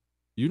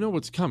 You know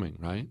what's coming,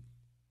 right?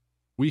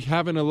 We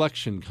have an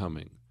election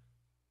coming.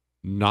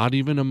 Not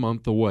even a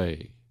month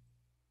away.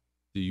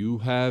 Do you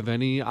have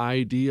any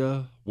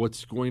idea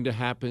what's going to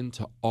happen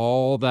to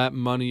all that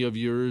money of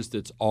yours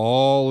that's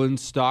all in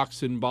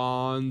stocks and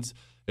bonds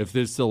if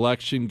this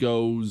election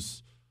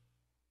goes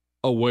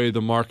a way the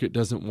market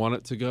doesn't want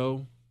it to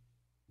go?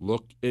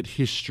 Look at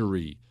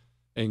history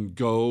and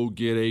go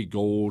get a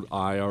gold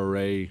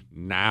IRA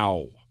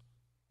now.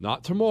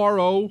 Not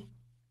tomorrow,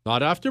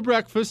 not after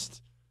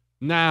breakfast,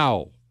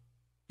 now.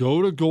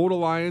 Go to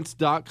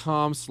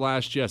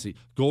goldalliance.com/Jesse.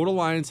 Gold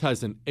Alliance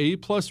has an A+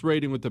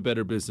 rating with the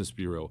Better Business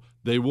Bureau.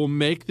 They will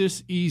make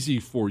this easy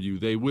for you.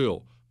 They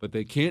will. But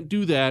they can't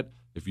do that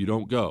if you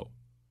don't go.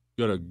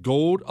 Go to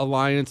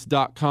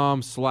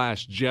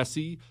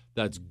goldalliance.com/Jesse.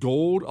 That's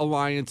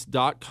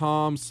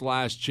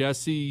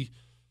goldalliance.com/Jesse.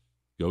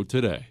 Go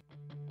today.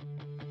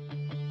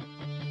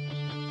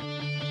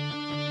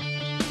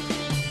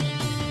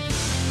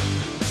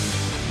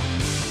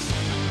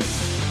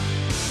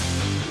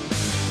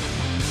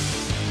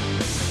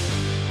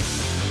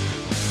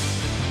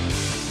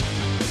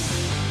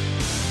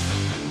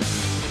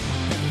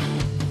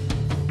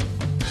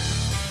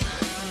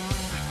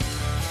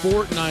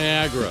 Fort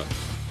Niagara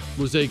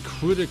was a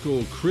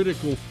critical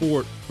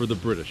fort for the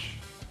British.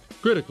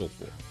 Critical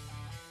fort.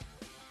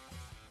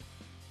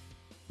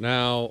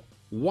 Now,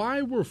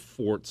 why were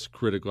forts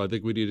critical? I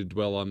think we need to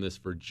dwell on this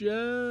for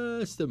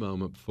just a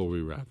moment before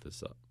we wrap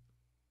this up.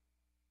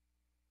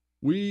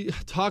 We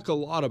talk a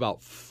lot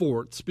about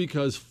forts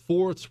because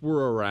forts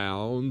were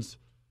around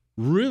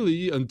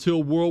really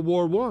until World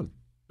War I.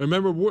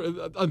 Remember,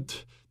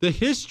 the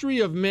history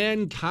of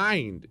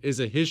mankind is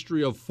a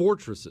history of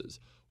fortresses.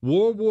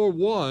 World War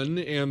I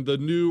and the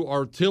new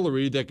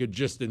artillery that could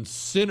just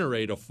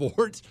incinerate a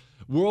fort,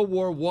 World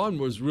War I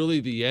was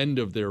really the end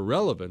of their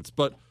relevance.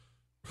 But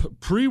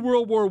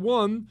pre-World War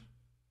I,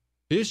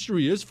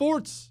 history is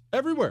forts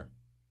everywhere.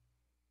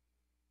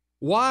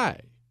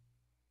 Why?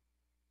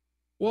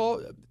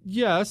 Well,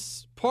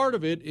 yes, part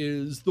of it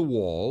is the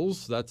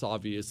walls. That's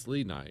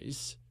obviously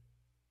nice.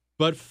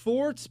 But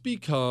forts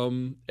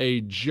become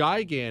a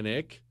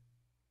gigantic,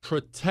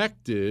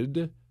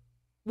 protected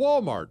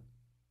Walmart.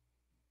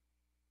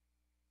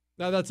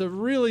 Now, that's a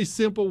really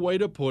simple way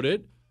to put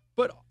it,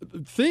 but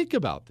think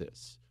about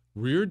this.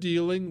 We're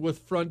dealing with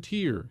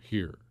frontier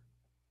here.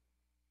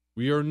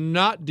 We are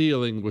not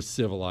dealing with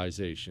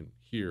civilization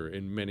here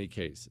in many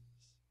cases.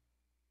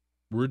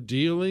 We're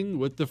dealing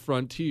with the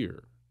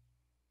frontier.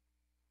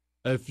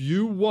 If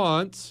you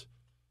want,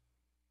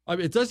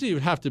 it doesn't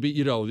even have to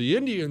be, the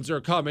Indians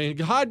are coming,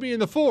 hide me in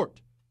the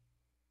fort.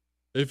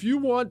 If you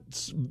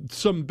want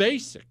some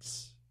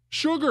basics,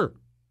 sugar.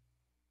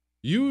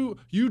 You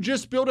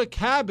just built a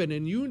cabin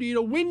and you need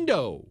a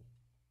window.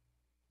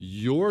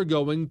 You're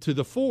going to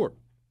the fort.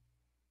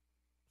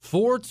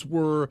 Forts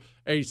were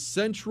a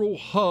central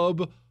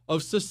hub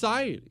of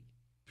society,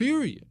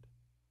 period.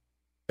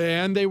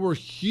 And they were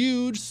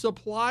huge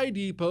supply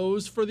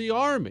depots for the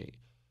army.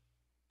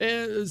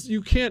 And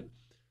you can't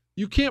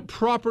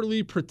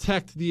properly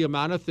protect the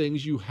amount of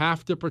things you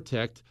have to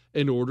protect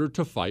in order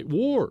to fight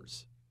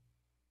wars.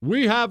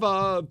 We have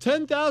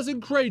 10,000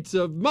 crates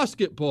of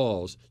musket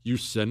balls. You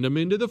send them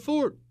into the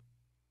fort.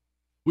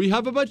 We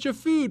have a bunch of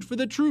food for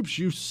the troops.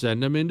 You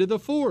send them into the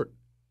fort.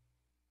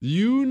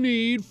 You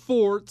need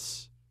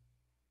forts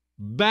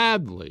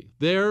badly.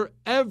 They're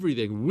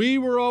everything. We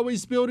were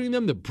always building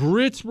them. The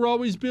Brits were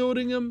always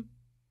building them.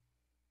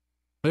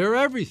 They're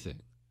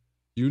everything.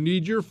 You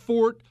need your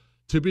fort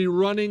to be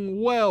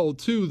running well,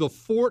 too. The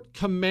fort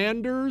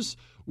commanders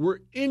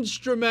were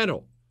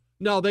instrumental.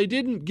 Now, they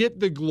didn't get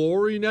the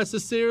glory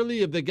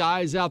necessarily of the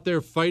guys out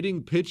there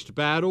fighting pitched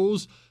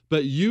battles,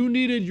 but you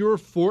needed your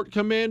fort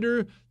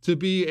commander to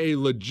be a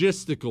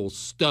logistical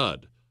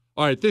stud.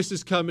 All right, this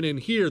is coming in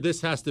here.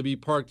 This has to be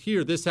parked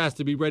here. This has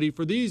to be ready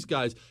for these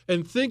guys.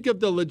 And think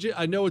of the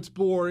I know it's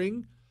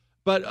boring,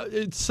 but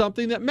it's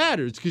something that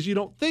matters because you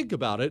don't think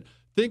about it.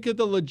 Think of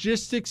the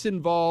logistics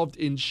involved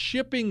in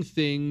shipping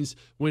things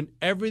when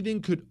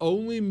everything could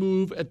only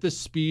move at the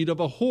speed of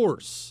a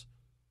horse.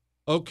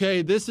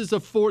 Okay, this is a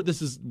fort.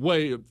 This is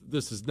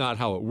not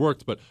how it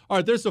worked, but all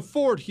right, there's a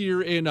fort here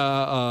in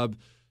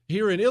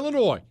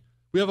Illinois.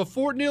 We have a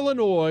fort in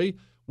Illinois.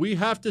 We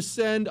have to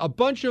send a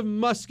bunch of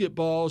musket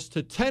balls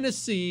to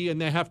Tennessee, and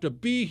they have to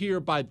be here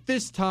by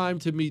this time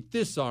to meet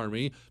this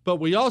army. But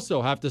we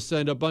also have to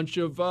send a bunch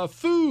of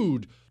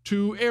food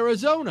to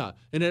Arizona,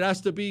 and it has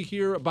to be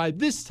here by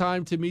this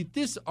time to meet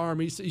this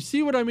army. So you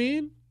see what I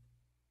mean?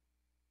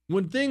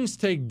 When things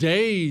take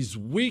days,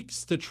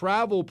 weeks to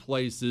travel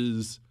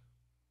places,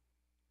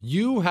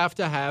 you have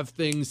to have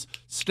things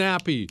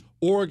snappy,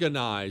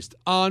 organized,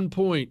 on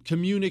point,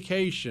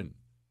 communication.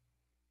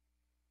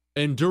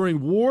 And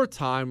during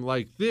wartime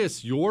like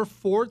this, your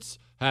forts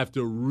have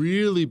to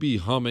really be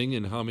humming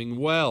and humming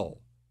well.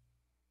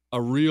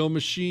 A real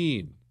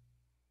machine.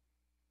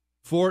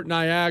 Fort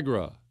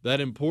Niagara,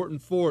 that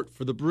important fort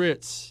for the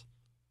Brits.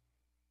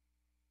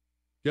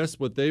 Guess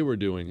what they were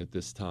doing at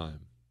this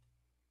time?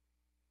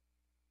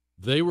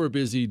 They were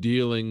busy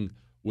dealing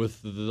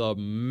with the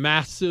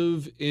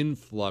massive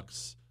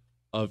influx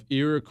of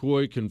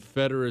Iroquois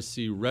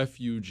Confederacy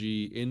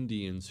refugee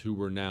Indians who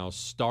were now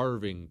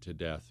starving to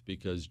death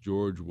because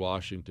George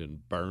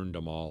Washington burned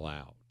them all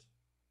out.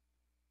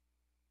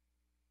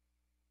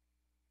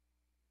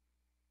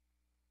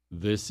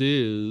 This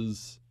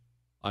is,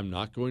 I'm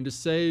not going to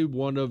say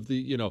one of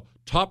the,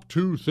 top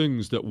 2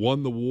 things that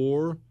won the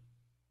war.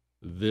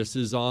 This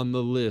is on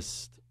the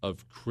list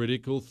of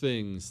critical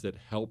things that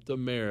helped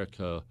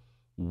America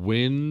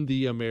win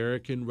the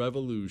American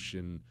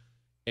Revolution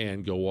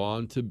and go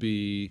on to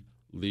be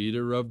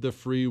leader of the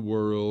free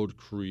world,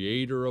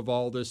 creator of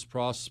all this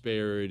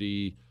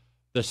prosperity,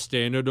 the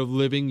standard of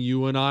living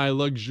you and I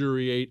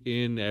luxuriate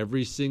in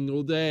every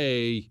single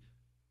day.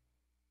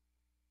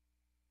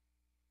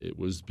 It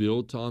was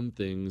built on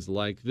things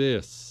like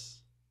this.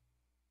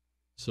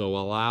 So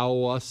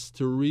allow us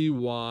to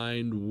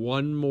rewind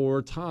one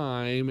more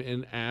time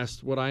and ask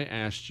what I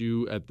asked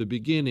you at the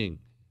beginning.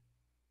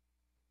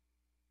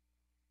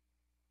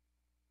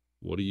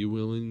 What are you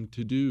willing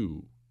to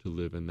do to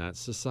live in that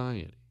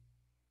society?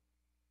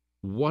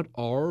 What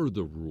are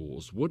the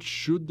rules? What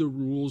should the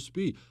rules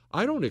be?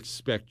 I don't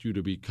expect you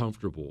to be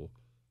comfortable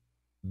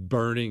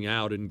burning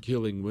out and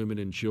killing women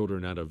and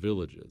children out of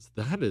villages.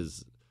 That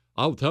is,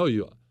 I'll tell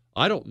you,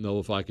 I don't know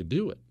if I could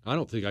do it. I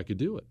don't think I could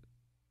do it.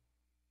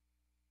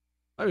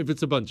 I mean, if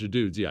it's a bunch of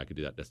dudes, yeah, I could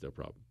do that. That's no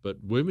problem.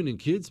 But women and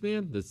kids,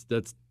 man,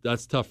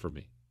 that's tough for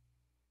me.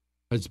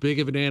 As big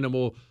of an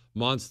animal,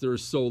 monster,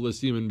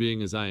 soulless human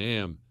being as I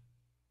am,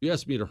 you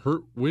ask me to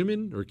hurt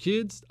women or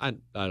kids, I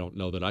don't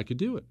know that I could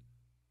do it.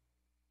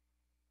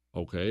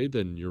 Okay,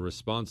 then your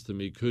response to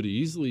me could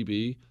easily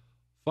be,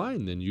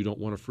 fine, then you don't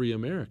want to free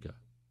America.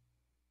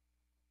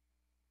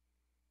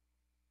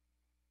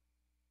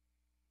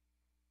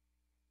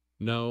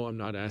 No, I'm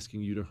not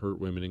asking you to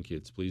hurt women and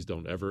kids. Please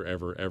don't ever,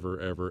 ever,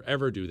 ever, ever,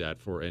 ever do that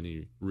for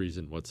any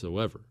reason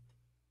whatsoever.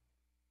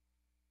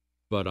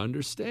 But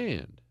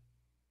understand,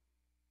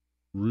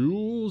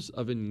 rules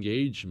of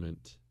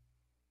engagement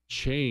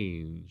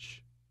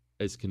change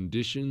as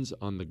conditions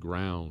on the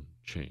ground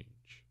change.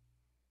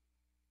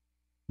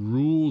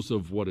 Rules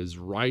of what is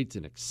right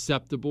and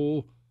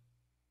acceptable,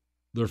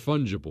 they're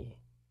fungible.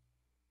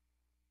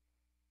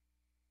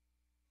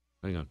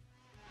 Hang on.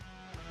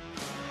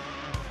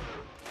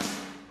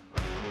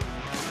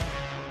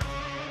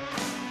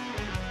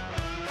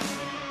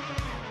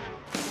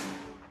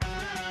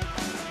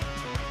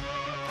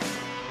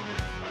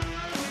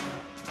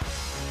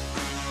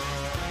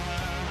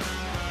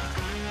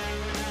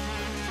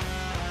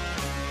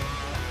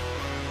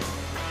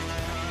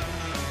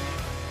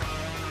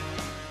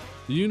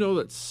 Do you know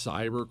that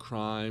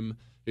cybercrime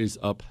is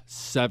up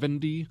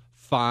 75%?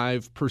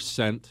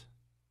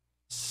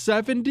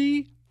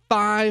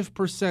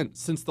 75%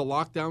 since the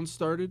lockdown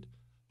started?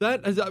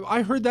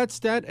 I heard that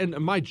stat and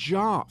my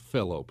jaw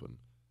fell open.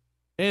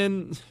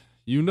 And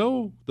you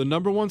know the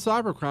number one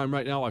cybercrime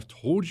right now, I've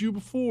told you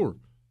before,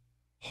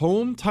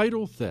 home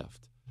title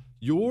theft.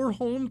 Your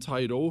home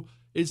title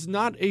is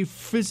not a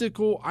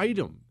physical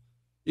item.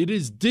 It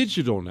is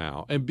digital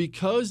now. And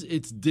because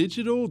it's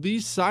digital,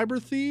 these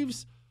cyber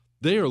thieves,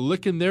 they are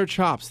licking their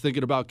chops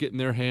thinking about getting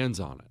their hands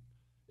on it.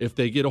 If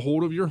they get a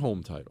hold of your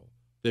home title,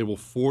 they will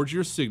forge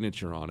your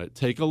signature on it,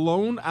 take a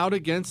loan out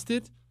against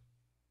it,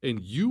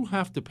 and you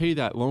have to pay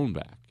that loan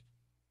back.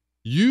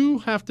 You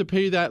have to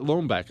pay that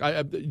loan back.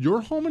 Your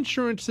home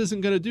insurance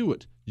isn't going to do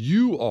it.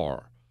 You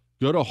are.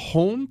 Go to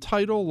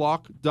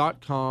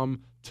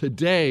HometitleLock.com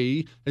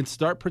today and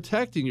start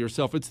protecting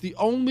yourself. It's the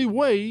only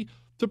way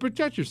to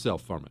protect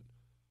yourself from it.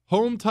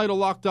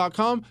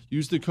 HometitleLock.com.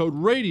 Use the code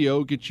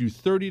RADIO. Get you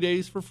 30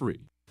 days for free.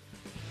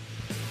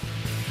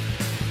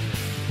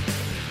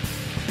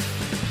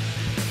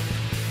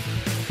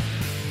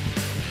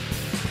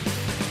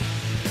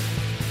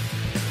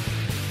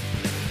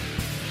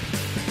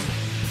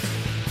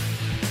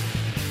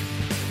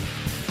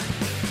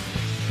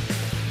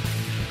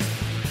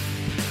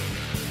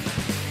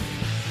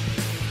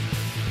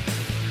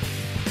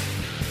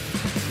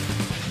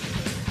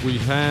 We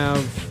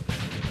have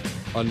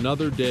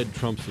another dead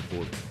Trump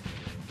supporter.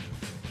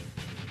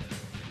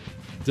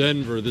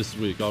 Denver this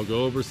week. I'll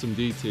go over some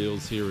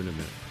details here in a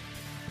minute.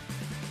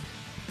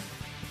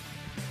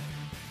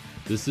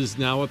 This is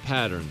now a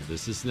pattern.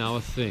 This is now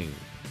a thing.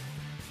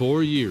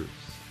 4 years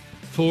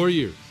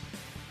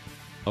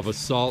of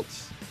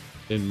assaults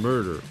and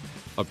murder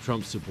of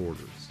Trump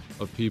supporters,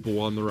 of people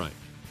on the right.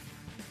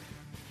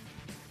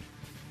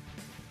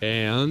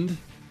 And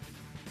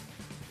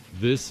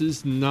this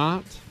is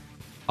not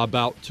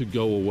about to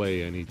go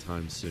away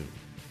anytime soon.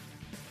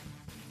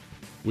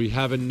 We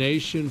have a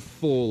nation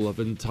full of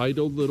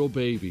entitled little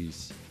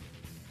babies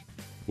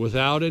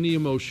without any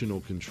emotional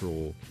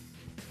control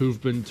who've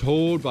been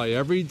told by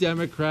every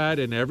Democrat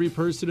and every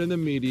person in the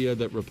media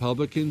that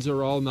Republicans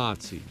are all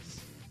Nazis.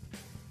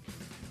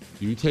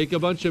 You take a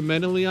bunch of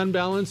mentally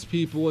unbalanced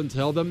people and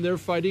tell them they're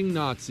fighting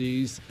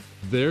Nazis,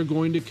 they're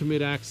going to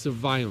commit acts of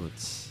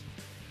violence.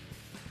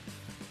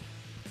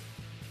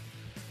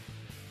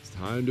 It's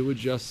time to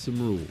adjust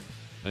some rules.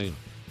 Hang on.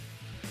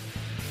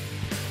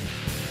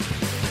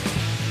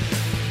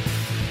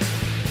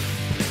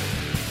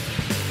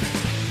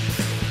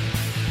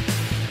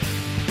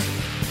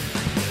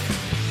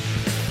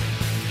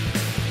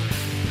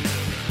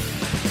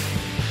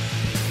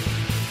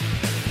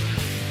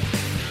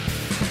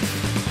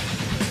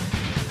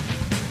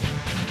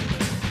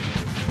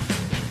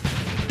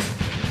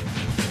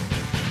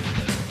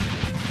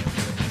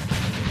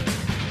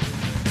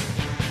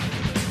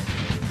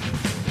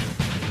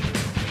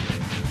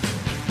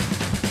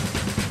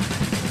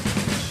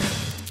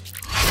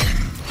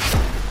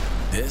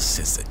 This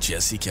is the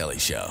Jesse Kelly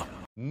Show.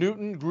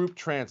 Newton Group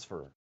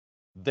Transfer.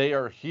 They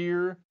are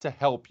here to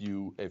help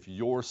you if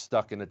you're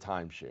stuck in a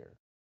timeshare.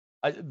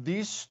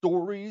 These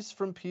stories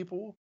from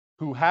people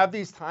who have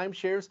these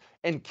timeshares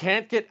and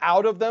can't get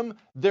out of them,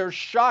 they're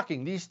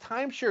shocking. These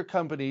timeshare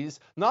companies,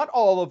 not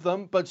all of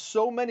them, but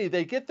so many,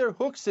 they get their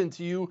hooks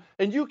into you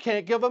and you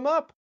can't give them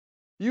up.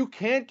 You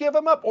can't give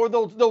them up, or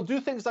they'll do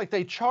things like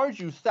they charge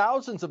you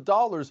thousands of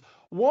dollars.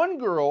 One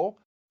girl,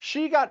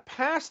 she got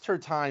past her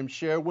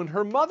timeshare when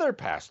her mother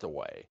passed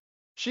away.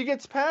 She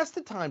gets past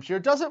the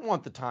timeshare, doesn't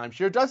want the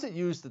timeshare, doesn't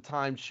use the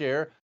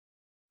timeshare.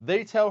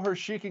 They tell her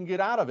she can get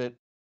out of it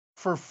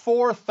for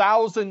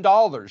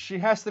 $4,000. She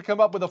has to come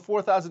up with a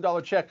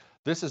 $4,000 check.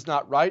 This is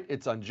not right.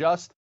 It's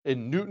unjust.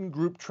 And Newton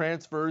Group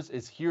Transfers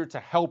is here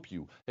to help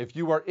you. If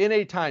you are in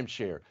a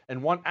timeshare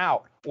and want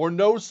out or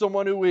know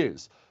someone who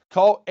is,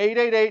 call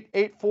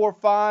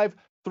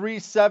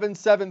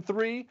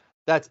 888-845-3773.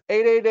 That's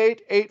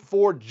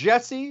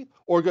 888-84-JESSE,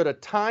 or go to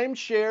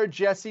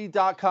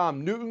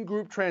timesharejesse.com. Newton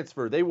Group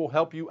Transfer. They will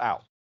help you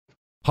out.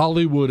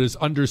 Hollywood is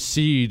under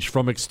siege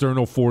from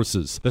external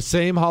forces. The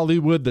same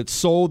Hollywood that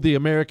sold the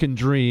American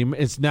dream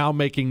is now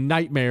making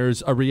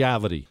nightmares a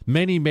reality.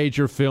 Many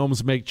major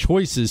films make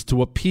choices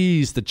to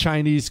appease the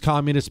Chinese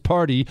Communist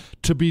Party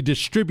to be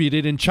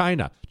distributed in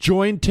China.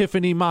 Join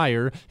Tiffany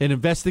Meyer, an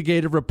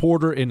investigative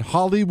reporter in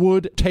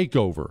Hollywood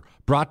Takeover,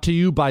 brought to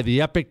you by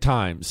the Epic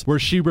Times, where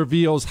she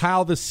reveals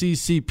how the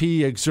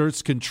CCP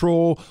exerts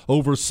control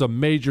over some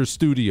major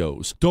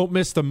studios. Don't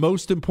miss the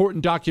most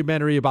important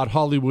documentary about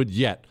Hollywood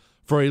yet.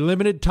 For a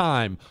limited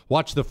time,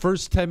 watch the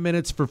first 10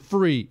 minutes for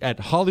free at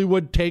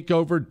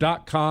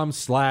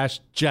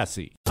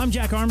HollywoodTakeover.com/Jesse. I'm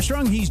Jack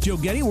Armstrong. He's Joe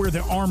Getty. We're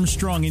the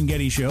Armstrong and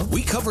Getty Show.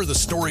 We cover the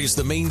stories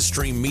the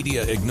mainstream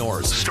media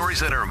ignores. Stories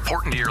that are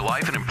important to your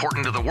life and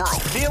important to the world.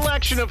 The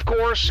election, of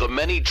course. The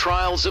many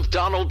trials of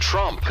Donald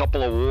Trump.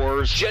 Couple of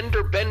wars.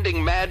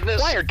 Gender-bending madness.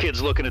 Why are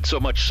kids looking at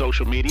so much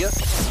social media?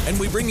 And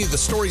we bring you the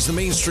stories the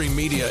mainstream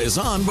media is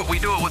on, But we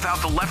do it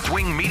without the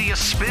left-wing media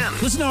spin.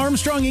 Listen to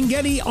Armstrong and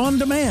Getty on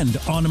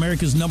demand on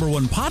America's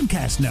 #1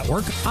 podcast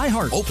network,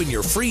 iHeart. Open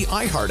your free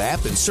iHeart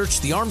app and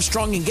search the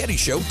Armstrong and Getty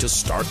Show to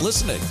start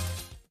listening.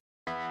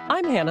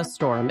 I'm Hannah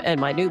Storm,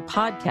 and my new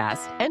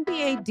podcast,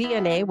 NBA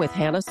DNA with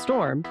Hannah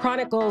Storm,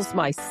 chronicles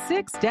my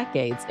 6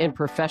 decades in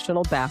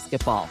professional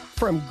basketball.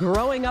 From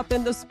growing up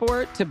in the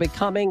sport to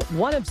becoming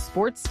one of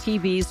sports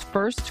TV's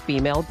first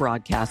female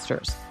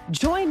broadcasters.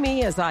 Join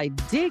me as I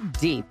dig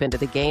deep into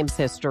the game's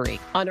history,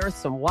 unearth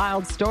some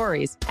wild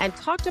stories, and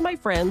talk to my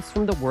friends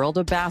from the world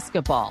of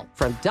basketball,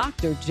 from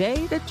Dr.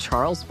 J to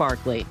Charles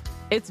Barkley.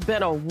 It's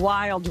been a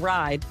wild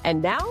ride,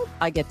 and now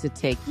I get to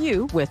take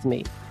you with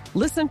me.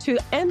 Listen to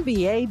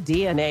NBA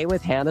DNA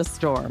with Hannah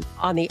Storm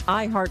on the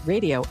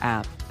iHeartRadio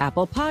app,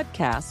 Apple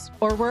Podcasts,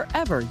 or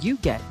wherever you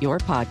get your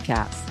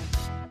podcasts.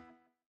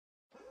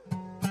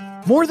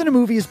 More Than a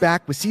Movie is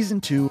back with Season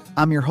 2.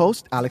 I'm your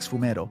host, Alex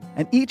Fumero,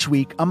 and each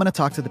week I'm going to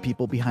talk to the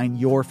people behind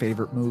your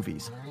favorite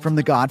movies. From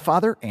The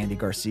Godfather, Andy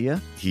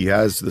Garcia. He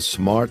has the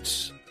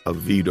smarts of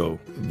Vito,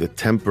 the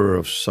temper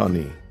of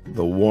Sonny,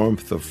 the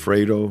warmth of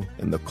Fredo,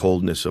 and the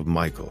coldness of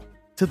Michael.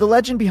 To the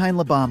legend behind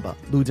La Bamba,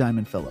 Lou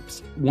Diamond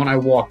Phillips. When I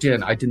walked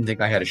in, I didn't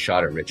think I had a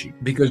shot at Richie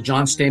because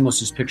John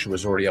Stamos' picture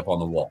was already up on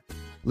the wall.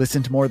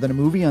 Listen to More Than a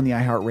Movie on the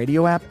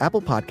iHeartRadio app,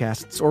 Apple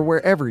Podcasts, or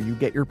wherever you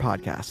get your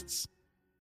podcasts.